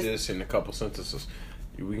you like this in a couple sentences.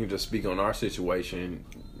 We can just speak on our situation.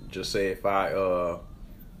 Just say if I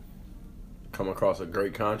come across a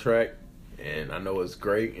great contract and I know it's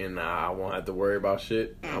great and I won't have to worry about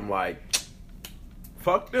shit, I'm like,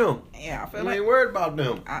 fuck them. Yeah, I feel I ain't worried about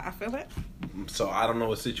them. I feel it. So I don't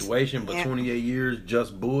know his situation, but 28 years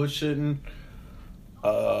just bullshitting.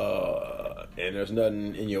 And there's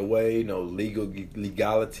nothing in your way, no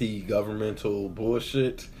legality, governmental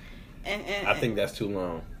bullshit. And I think that's too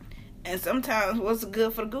long. And sometimes what's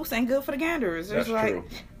good for the goose ain't good for the gander. It's like true.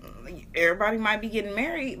 Everybody might be getting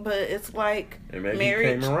married, but it's like and maybe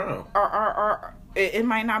marriage he came around. Or it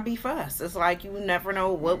might not be for us. It's like you never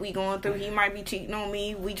know what we going through. He might be cheating on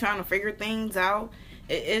me. We trying to figure things out.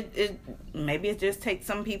 It maybe it just takes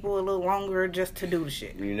some people a little longer just to do the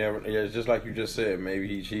shit. You never. It's just like you just said. Maybe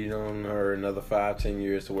he cheated on her another 5-10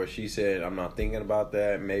 years to where she said, "I'm not thinking about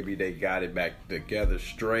that." Maybe they got it back together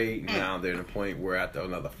straight. Now they're at a point where after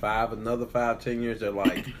another 5-10 years, they're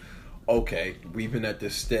like, "Okay, we've been at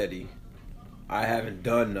this steady. I haven't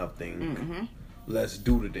done nothing. Mm-hmm. Let's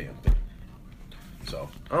do the damn thing." So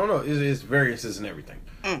I don't know. It's variances and everything.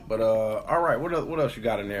 But all right, what else you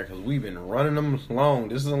got in there? Because we've been running them long.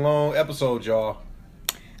 This is a long episode, y'all.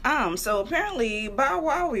 So apparently Bow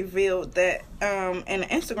Wow revealed that in an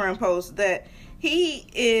Instagram post that he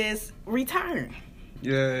is retiring.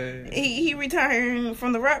 Yeah. He retiring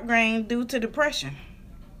from the rap game due to depression.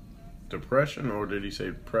 Depression, or did he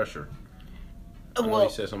say pressure? I know he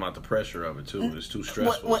said something about the pressure of it too. It's too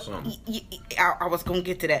stressful or something. I was gonna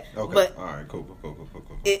get to that. Okay. But all right. Cool.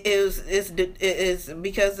 It is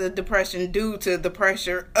because of depression due to the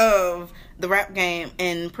pressure of the rap game,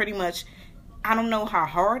 and pretty much, I don't know how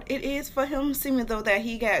hard it is for him, seeming though that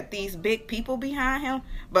he got these big people behind him.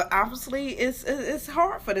 But obviously, it's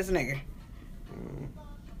hard for this nigga.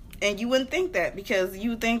 And you wouldn't think that, because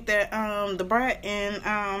you think that the Brat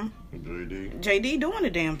and JD doing the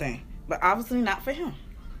damn thing. But obviously not for him.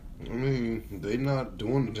 I mean, they not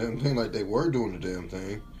doing the damn thing like they were doing the damn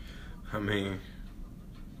thing. I mean,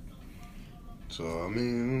 so I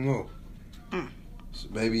don't know. So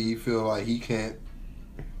maybe he feel like he can't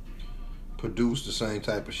produce the same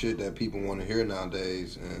type of shit that people want to hear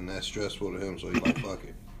nowadays, and that's stressful to him. So he's like, fuck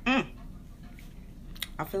it.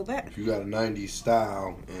 I feel that. If you got a '90s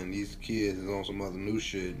style and these kids is on some other new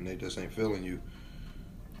shit and they just ain't feeling you.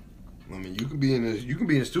 I mean, you can be in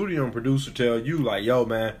the studio and producer tell you like, "Yo,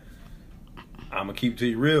 man, I'm gonna keep it to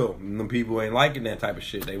you real." And them people ain't liking that type of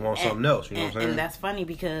shit. They want something else. You know what I'm saying? And that's funny,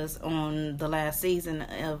 because on the last season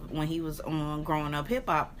of when he was on Growing Up Hip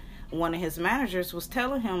Hop, one of his managers was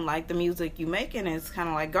telling him like, the music you making is kind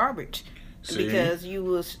of like garbage. See? Because he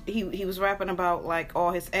was rapping about like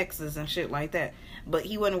all his exes and shit like that, but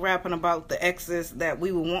he wasn't rapping about the exes that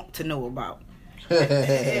we would want to know about.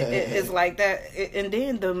 It's like that. And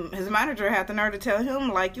then his manager had the nerve to tell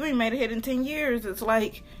him like, you ain't made a hit in 10 years. It's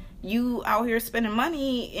like you out here spending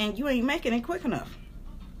money and you ain't making it quick enough.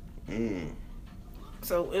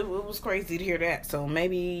 So it was crazy to hear that. So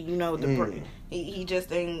maybe he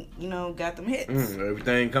just ain't got them hits.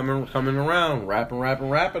 Everything coming around,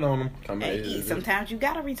 rapping on them. Sometimes you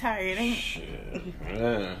gotta retire. It ain't. Shit.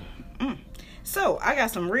 Yeah. So I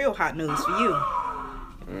got some real hot news for you.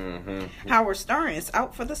 Howard Stern is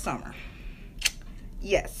out for the summer.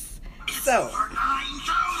 Yes. So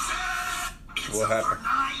what happened?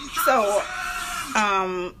 So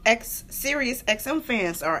Sirius XM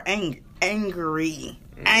fans are angry.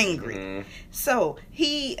 So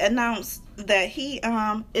he announced that he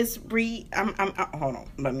is hold on,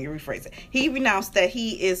 let me rephrase it. He announced that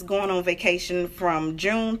he is going on vacation from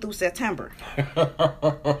June through September.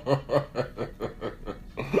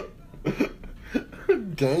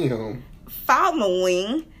 Damn.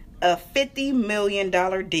 following a $50 million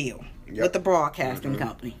deal with the broadcasting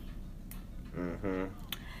company. Mm-hmm.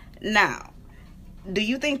 Now, do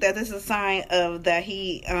you think that this is a sign of that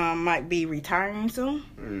he might be retiring soon?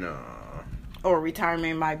 No. Or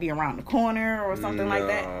retirement might be around the corner or something like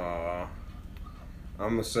that? I'm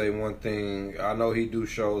going to say one thing. I know he do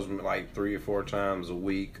shows like 3 or 4 times a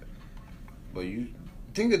week. But you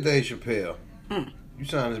think of Dave Chappelle. You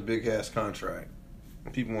signed this big ass contract.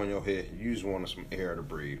 People on your head. You just wanted some air to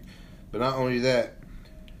breathe. But not only that,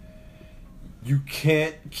 you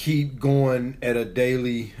can't keep going at a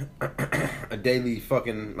daily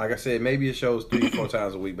fucking, like I said, maybe it shows 3 or 4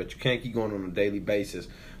 times a week, but you can't keep going on a daily basis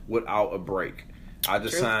without a break. I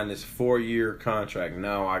just signed this 4-year contract.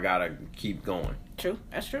 Now I gotta keep going. True,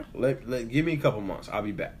 that's true. Give me a couple months. I'll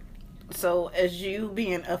be back. So, as you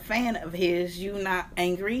being a fan of his, you not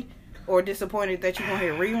angry or disappointed that you're gonna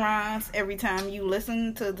hear reruns every time you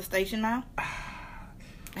listen to the station now?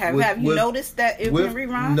 Have you noticed that it been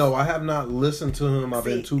reruns? No, I have not listened to him. I've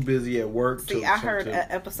been too busy at work. I heard an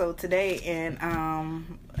episode today, and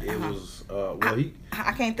it was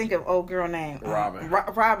I can't think of old girl name. Robin.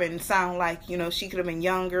 Robin sound like she could have been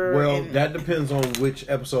younger. Well, that depends on which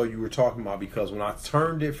episode you were talking about, because when I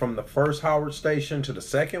turned it from the first Howard station to the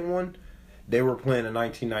second one, they were playing a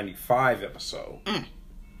 1995 episode.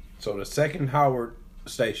 So the second Howard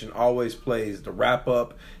station always plays the wrap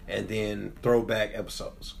up and then throwback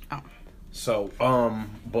episodes. So,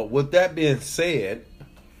 but with that being said,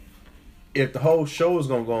 if the whole show is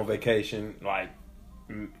gonna go on vacation, like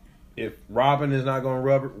if Robin is not gonna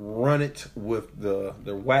run it with the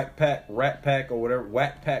Rat Pack or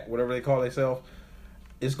whatever they call themselves,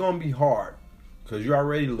 it's gonna be hard because you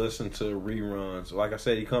already listen to reruns. Like I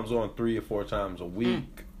said, he comes on 3 or 4 times a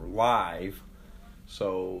week live.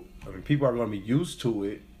 So, I mean, people are going to be used to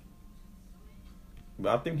it.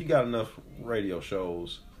 But I think he got enough radio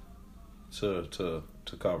shows to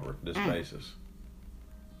cover this basis.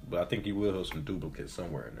 But I think he will have some duplicates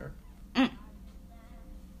somewhere in there.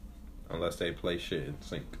 Unless they play shit in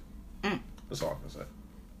sync. That's all I can say.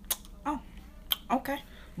 Oh, okay.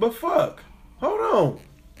 But fuck. Hold on.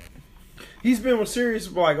 He's been with Sirius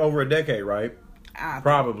for like over a decade, right?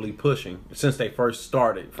 Probably pushing since they first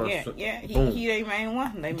started. Yeah. He they main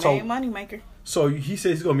one. They main money maker. So he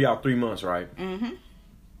says he's gonna be out 3 months, right? Mm-hmm.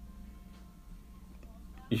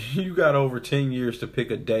 You got over 10 years to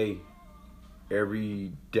pick a day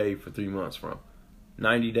every day for 3 months from.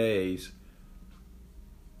 90 days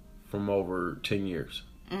from over 10 years.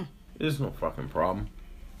 There's no fucking problem.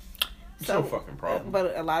 No fucking problem.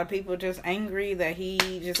 But a lot of people just angry that he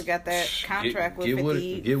just got that contract with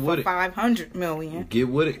 50 for $500 million. Get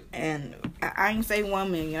with it. And I ain't say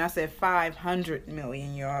 1 million. I said 500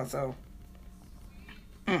 million, y'all. So,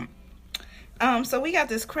 so we got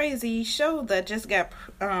this crazy show that just got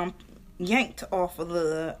yanked off of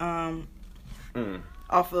the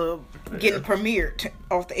off of getting premiered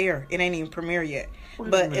off the air. It ain't even premiered yet.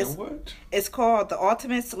 It's called The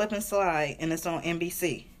Ultimate Slip and Slide, and it's on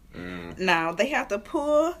NBC. Now, they have to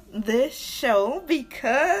pull this show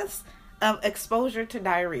because of exposure to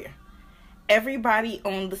diarrhea. Everybody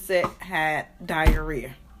on the set had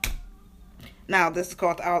diarrhea. Now, this is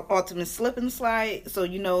called the Ultimate Slip and Slide. So,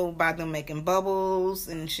 by them making bubbles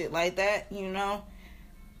and shit like that,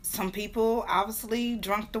 some people obviously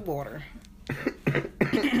drunk the water.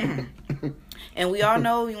 And we all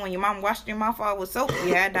know when your mom washed your mouth out with soap,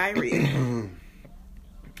 you had diarrhea.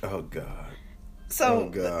 Oh, God. So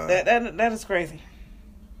that is crazy.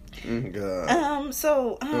 God.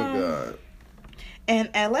 God. In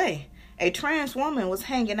LA, a trans woman was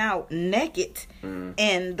hanging out naked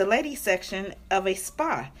in the ladies section of a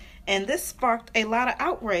spa, and this sparked a lot of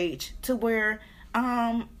outrage to where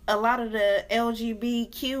a lot of the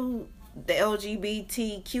LGBTQ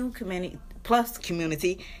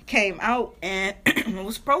community came out and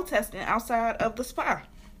was protesting outside of the spa.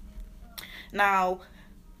 Now,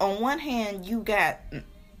 on one hand, you got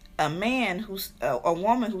a woman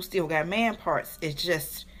who still got man parts is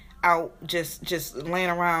just out, just laying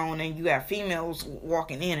around, and you got females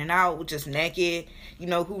walking in and out just naked.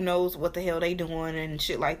 Who knows what the hell they doing and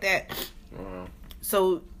shit like that.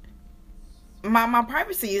 So my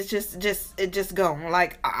privacy is just gone.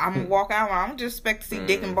 Like, I'm gonna walk out, I don't just expect to see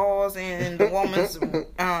dick and balls in the woman's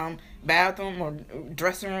bathroom or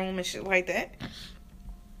dressing room and shit like that.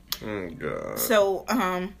 Oh, God. So,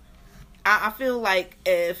 I feel like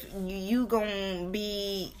if you gonna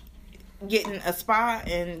be getting a spa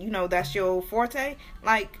and, that's your forte,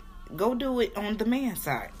 like, go do it on the man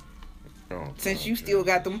side. Since you still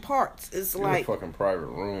got them parts, it's You're like a fucking private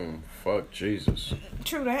room. Fuck Jesus.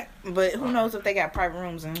 True that, but who knows if they got private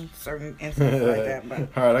rooms in certain instances like that. But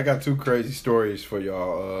all right, I got 2 crazy stories for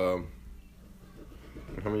y'all.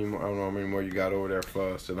 How many more? I don't know how many more you got over there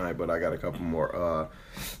for us tonight, but I got a couple more.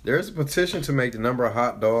 There's a petition to make the number of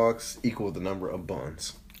hot dogs equal the number of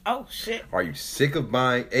buns. oh shit, Are you sick of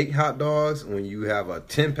buying 8 hot dogs when you have a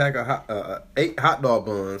 10-pack of 8 hot dog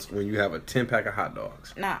buns when you have a 10-pack of hot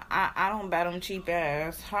dogs? nah, I don't buy them cheap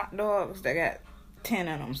ass hot dogs that got 10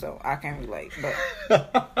 in them, so I can't relate. But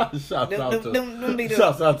Shouts out them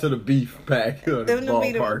to the beef pack. them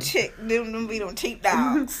be them cheap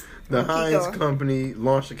dogs. The Keep Heinz going. Company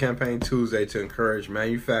launched a campaign Tuesday to encourage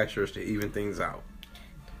manufacturers to even things out.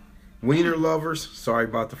 Wiener lovers, sorry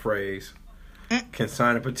about the phrase, can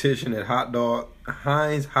sign a petition at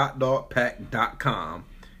HeinzHotDogPack.com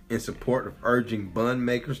in support of urging bun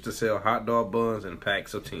makers to sell hot dog buns in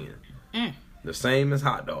packs of 10. The same as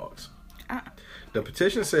hot dogs. The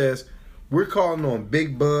petition says, we're calling on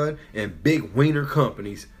big bun and big wiener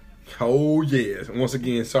companies, oh yes, once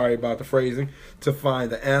again, sorry about the phrasing, to find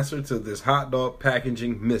the answer to this hot dog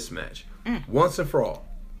packaging mismatch. Once and for all.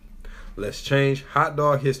 Let's change hot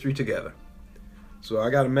dog history together. So I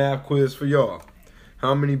got a math quiz for y'all.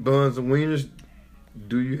 How many buns and wieners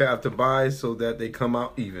do you have to buy so that they come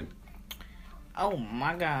out even? Oh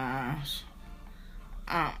my gosh.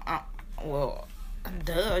 Well,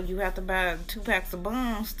 duh, you have to buy 2 packs of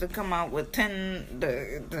buns to come out with 10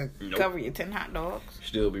 to cover your 10 hot dogs.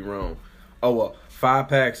 Still be wrong. Oh well, 5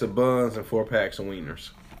 packs of buns and 4 packs of wieners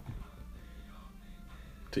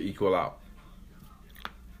to equal out.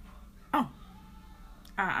 Oh,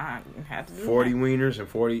 I have to do 40 that. wieners and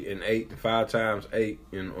 40 and 8 and 5 times 8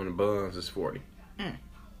 on the buns is 40.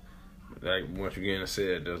 Like once again, I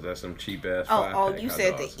said that's some cheap ass. Oh, you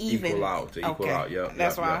said to even equal out. Okay. Yep.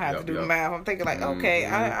 That's why I have to do the math. I'm thinking like, okay,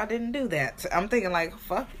 I didn't do that. I'm thinking like,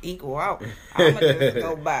 fuck, equal out. I'm gonna just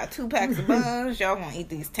go buy 2 packs of buns. Y'all gonna eat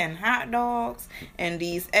these 10 hot dogs and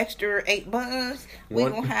these extra 8 buns. We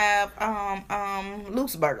gonna have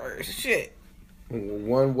loose burgers. Shit.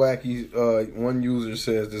 One user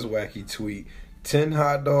says this wacky tweet: 10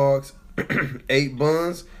 hot dogs, 8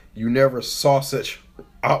 buns. You never sausage.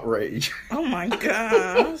 Outrage. Oh my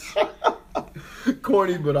gosh.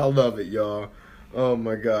 Corny, but I love it, y'all. Oh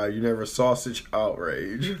my god, you never sausage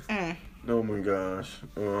outrage. Oh my gosh.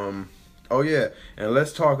 Oh yeah, and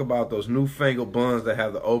let's talk about those newfangled buns that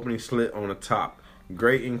have the opening slit on the top.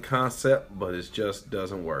 Great in concept, but it just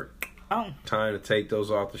doesn't work. Time to take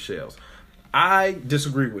those off the shelves. I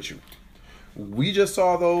disagree with you. We just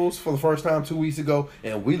saw those for the first time 2 weeks ago,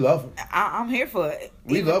 and we love them. I'm here for it.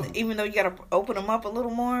 We love them. Even though you got to open them up a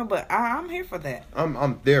little more, but I'm here for that.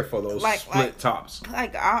 I'm there for those split tops.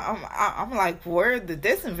 Like I'm like, where did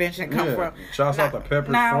this invention come from? Shouts out to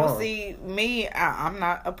Pepperidge Farm. See, me, I'm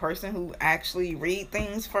not a person who actually read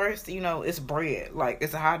things first. You know, it's bread, like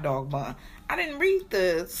it's a hot dog bun. I didn't read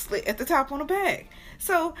the slit at the top on the bag,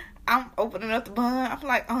 so I'm opening up the bun. I'm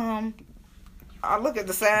like, I look at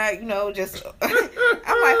the side, you know, just I'm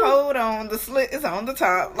like, hold on, the slit is on the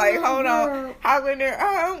top. Like, hold on, how in there?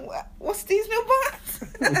 What's these new buns?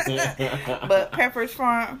 But Pepperidge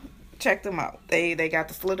Farm, check them out. They got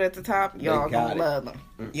the slit at the top. Y'all gonna love them.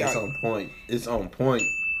 It's on point. It's on point.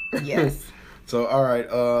 Yes. So, all right.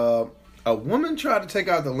 A woman tried to take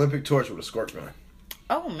out the Olympic torch with a squirt gun.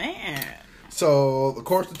 Oh man. So, of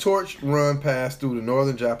course, the torch run passed through the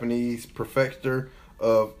northern Japanese prefecture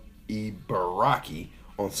of Ibaraki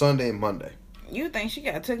on Sunday and Monday. You think she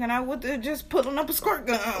got taken out with just pulling up a squirt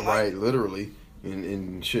gun? Right, literally.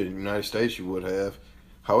 In the United States, you would have.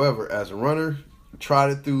 However, as a runner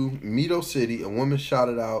trotted through Mito City, a woman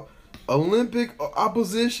shouted out, "Olympic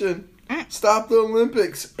opposition! Stop the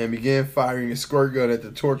Olympics!" and began firing a squirt gun at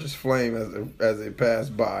the torch's flame as it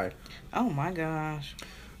passed by. Oh my gosh.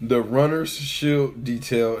 The runner's shield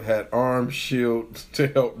detail had armed shields to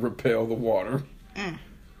help repel the water.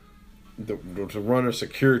 The runner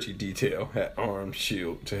security detail had armed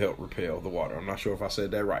shield to help repel the water. I'm not sure if I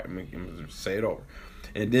said that right. I'm going to say it over.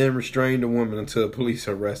 And then restrained the woman until police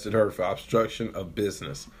arrested her for obstruction of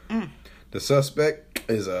business. The suspect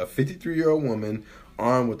is a 53-year-old woman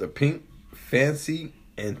armed with a pink, fancy,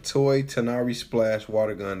 and toy Tanari Splash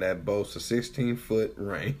water gun that boasts a 16-foot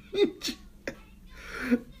range.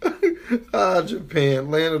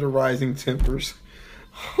 Japan, land of the rising tempers.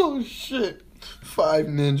 Oh, shit. 5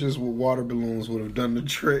 ninjas with water balloons would have done the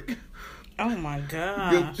trick. Oh my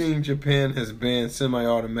god. Good thing Japan has banned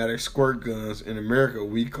semi-automatic squirt guns. In America,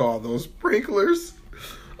 we call those sprinklers.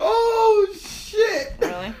 Oh, shit.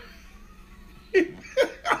 Really?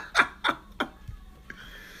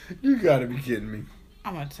 You gotta be kidding me.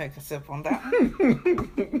 I'm gonna take a sip on that.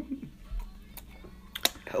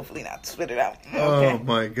 Hopefully not spit it out. Okay. Oh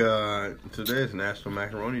my God! Today is National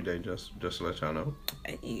Macaroni Day. Just to let y'all know.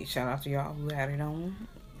 Hey, shout out to y'all who had it on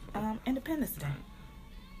Independence Day.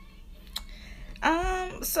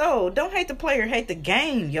 So don't hate the player, hate the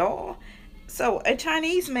game, y'all. So a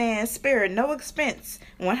Chinese man spared no expense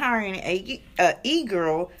when hiring a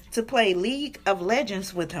e-girl to play League of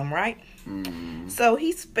Legends with him, right? So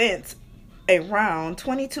he spent around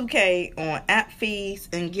 $22,000 on app fees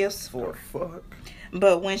and gifts for her. Fuck.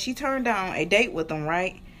 But when she turned down a date with him,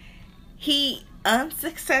 right, he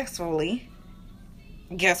unsuccessfully,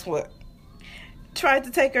 guess what, tried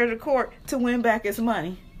to take her to court to win back his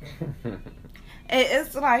money.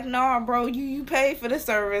 It's like, nah, bro, you paid for the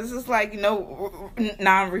service. It's like,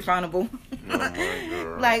 non-refundable. Oh my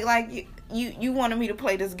God. like you wanted me to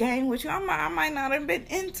play this game with you. I might not have been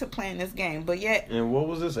into playing this game, but yet. And what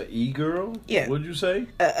was this? An e-girl? Yeah. What'd you say?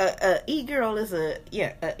 E-girl is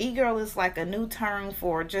e-girl is like a new term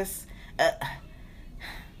for just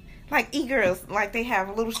like e-girls, like they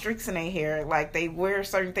have little streaks in their hair, like they wear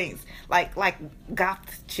certain things, like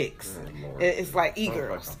goth chicks. Oh, It's like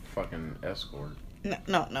e-girls. Like a fucking escort. No,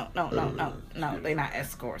 they're not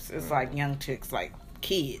escorts. It's like young chicks, like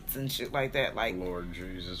kids and shit like that. Like, Lord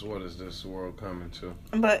Jesus, what is this world coming to?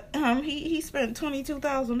 But he spent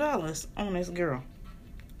 $22,000 on this girl,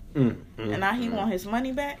 and now he want his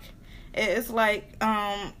money back. It's like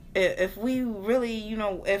if we really,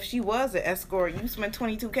 if she was an escort, you spent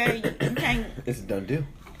 $22,000, you can't. It's a done deal.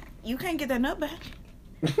 You can't get that nut back.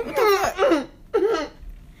 What the fuck?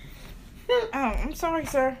 I'm sorry,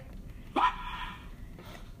 sir.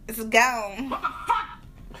 It's gone. What the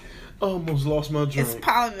fuck? Almost lost my drink. It's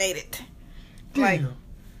pollinated. Damn. Like,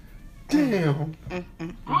 Damn.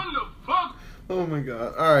 What the fuck? Oh my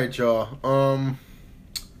God. All right, y'all.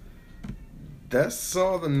 That's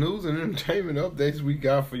all the news and entertainment updates we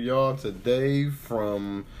got for y'all today.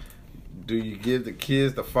 From do you give the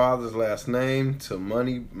kids the father's last name to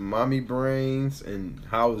mommy brains, and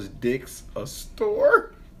how is Dick's a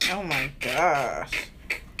store? oh my gosh.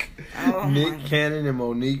 Nick Cannon and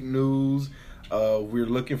Monique news. We're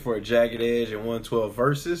looking for a Jagged Edge and 112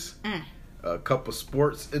 verses. A couple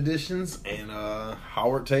sports editions, and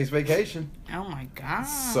Howard Takes Vacation. Oh my god.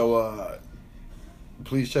 So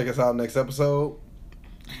please check us out next episode.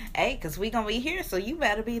 Hey, because we going to be here, so you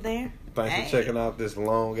better be there. Thanks for checking out this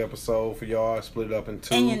long episode for y'all. Split it up in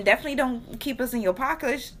two. And you definitely don't keep us in your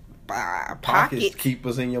pockets. Pockets keep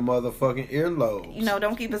us in your motherfucking earlobes.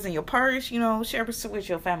 Don't keep us in your purse. Share us with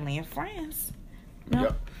your family and friends.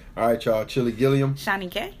 Yep. All right, y'all. Chili Gilliam. Shani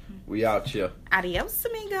K. We out here. Adios,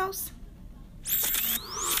 amigos.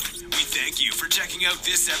 We thank you for checking out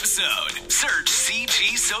this episode. Search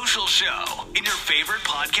CG Social Show in your favorite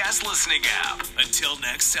podcast listening app. Until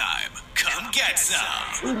next time, come get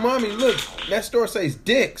some. Ooh, mommy, look. That store says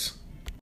Dick's.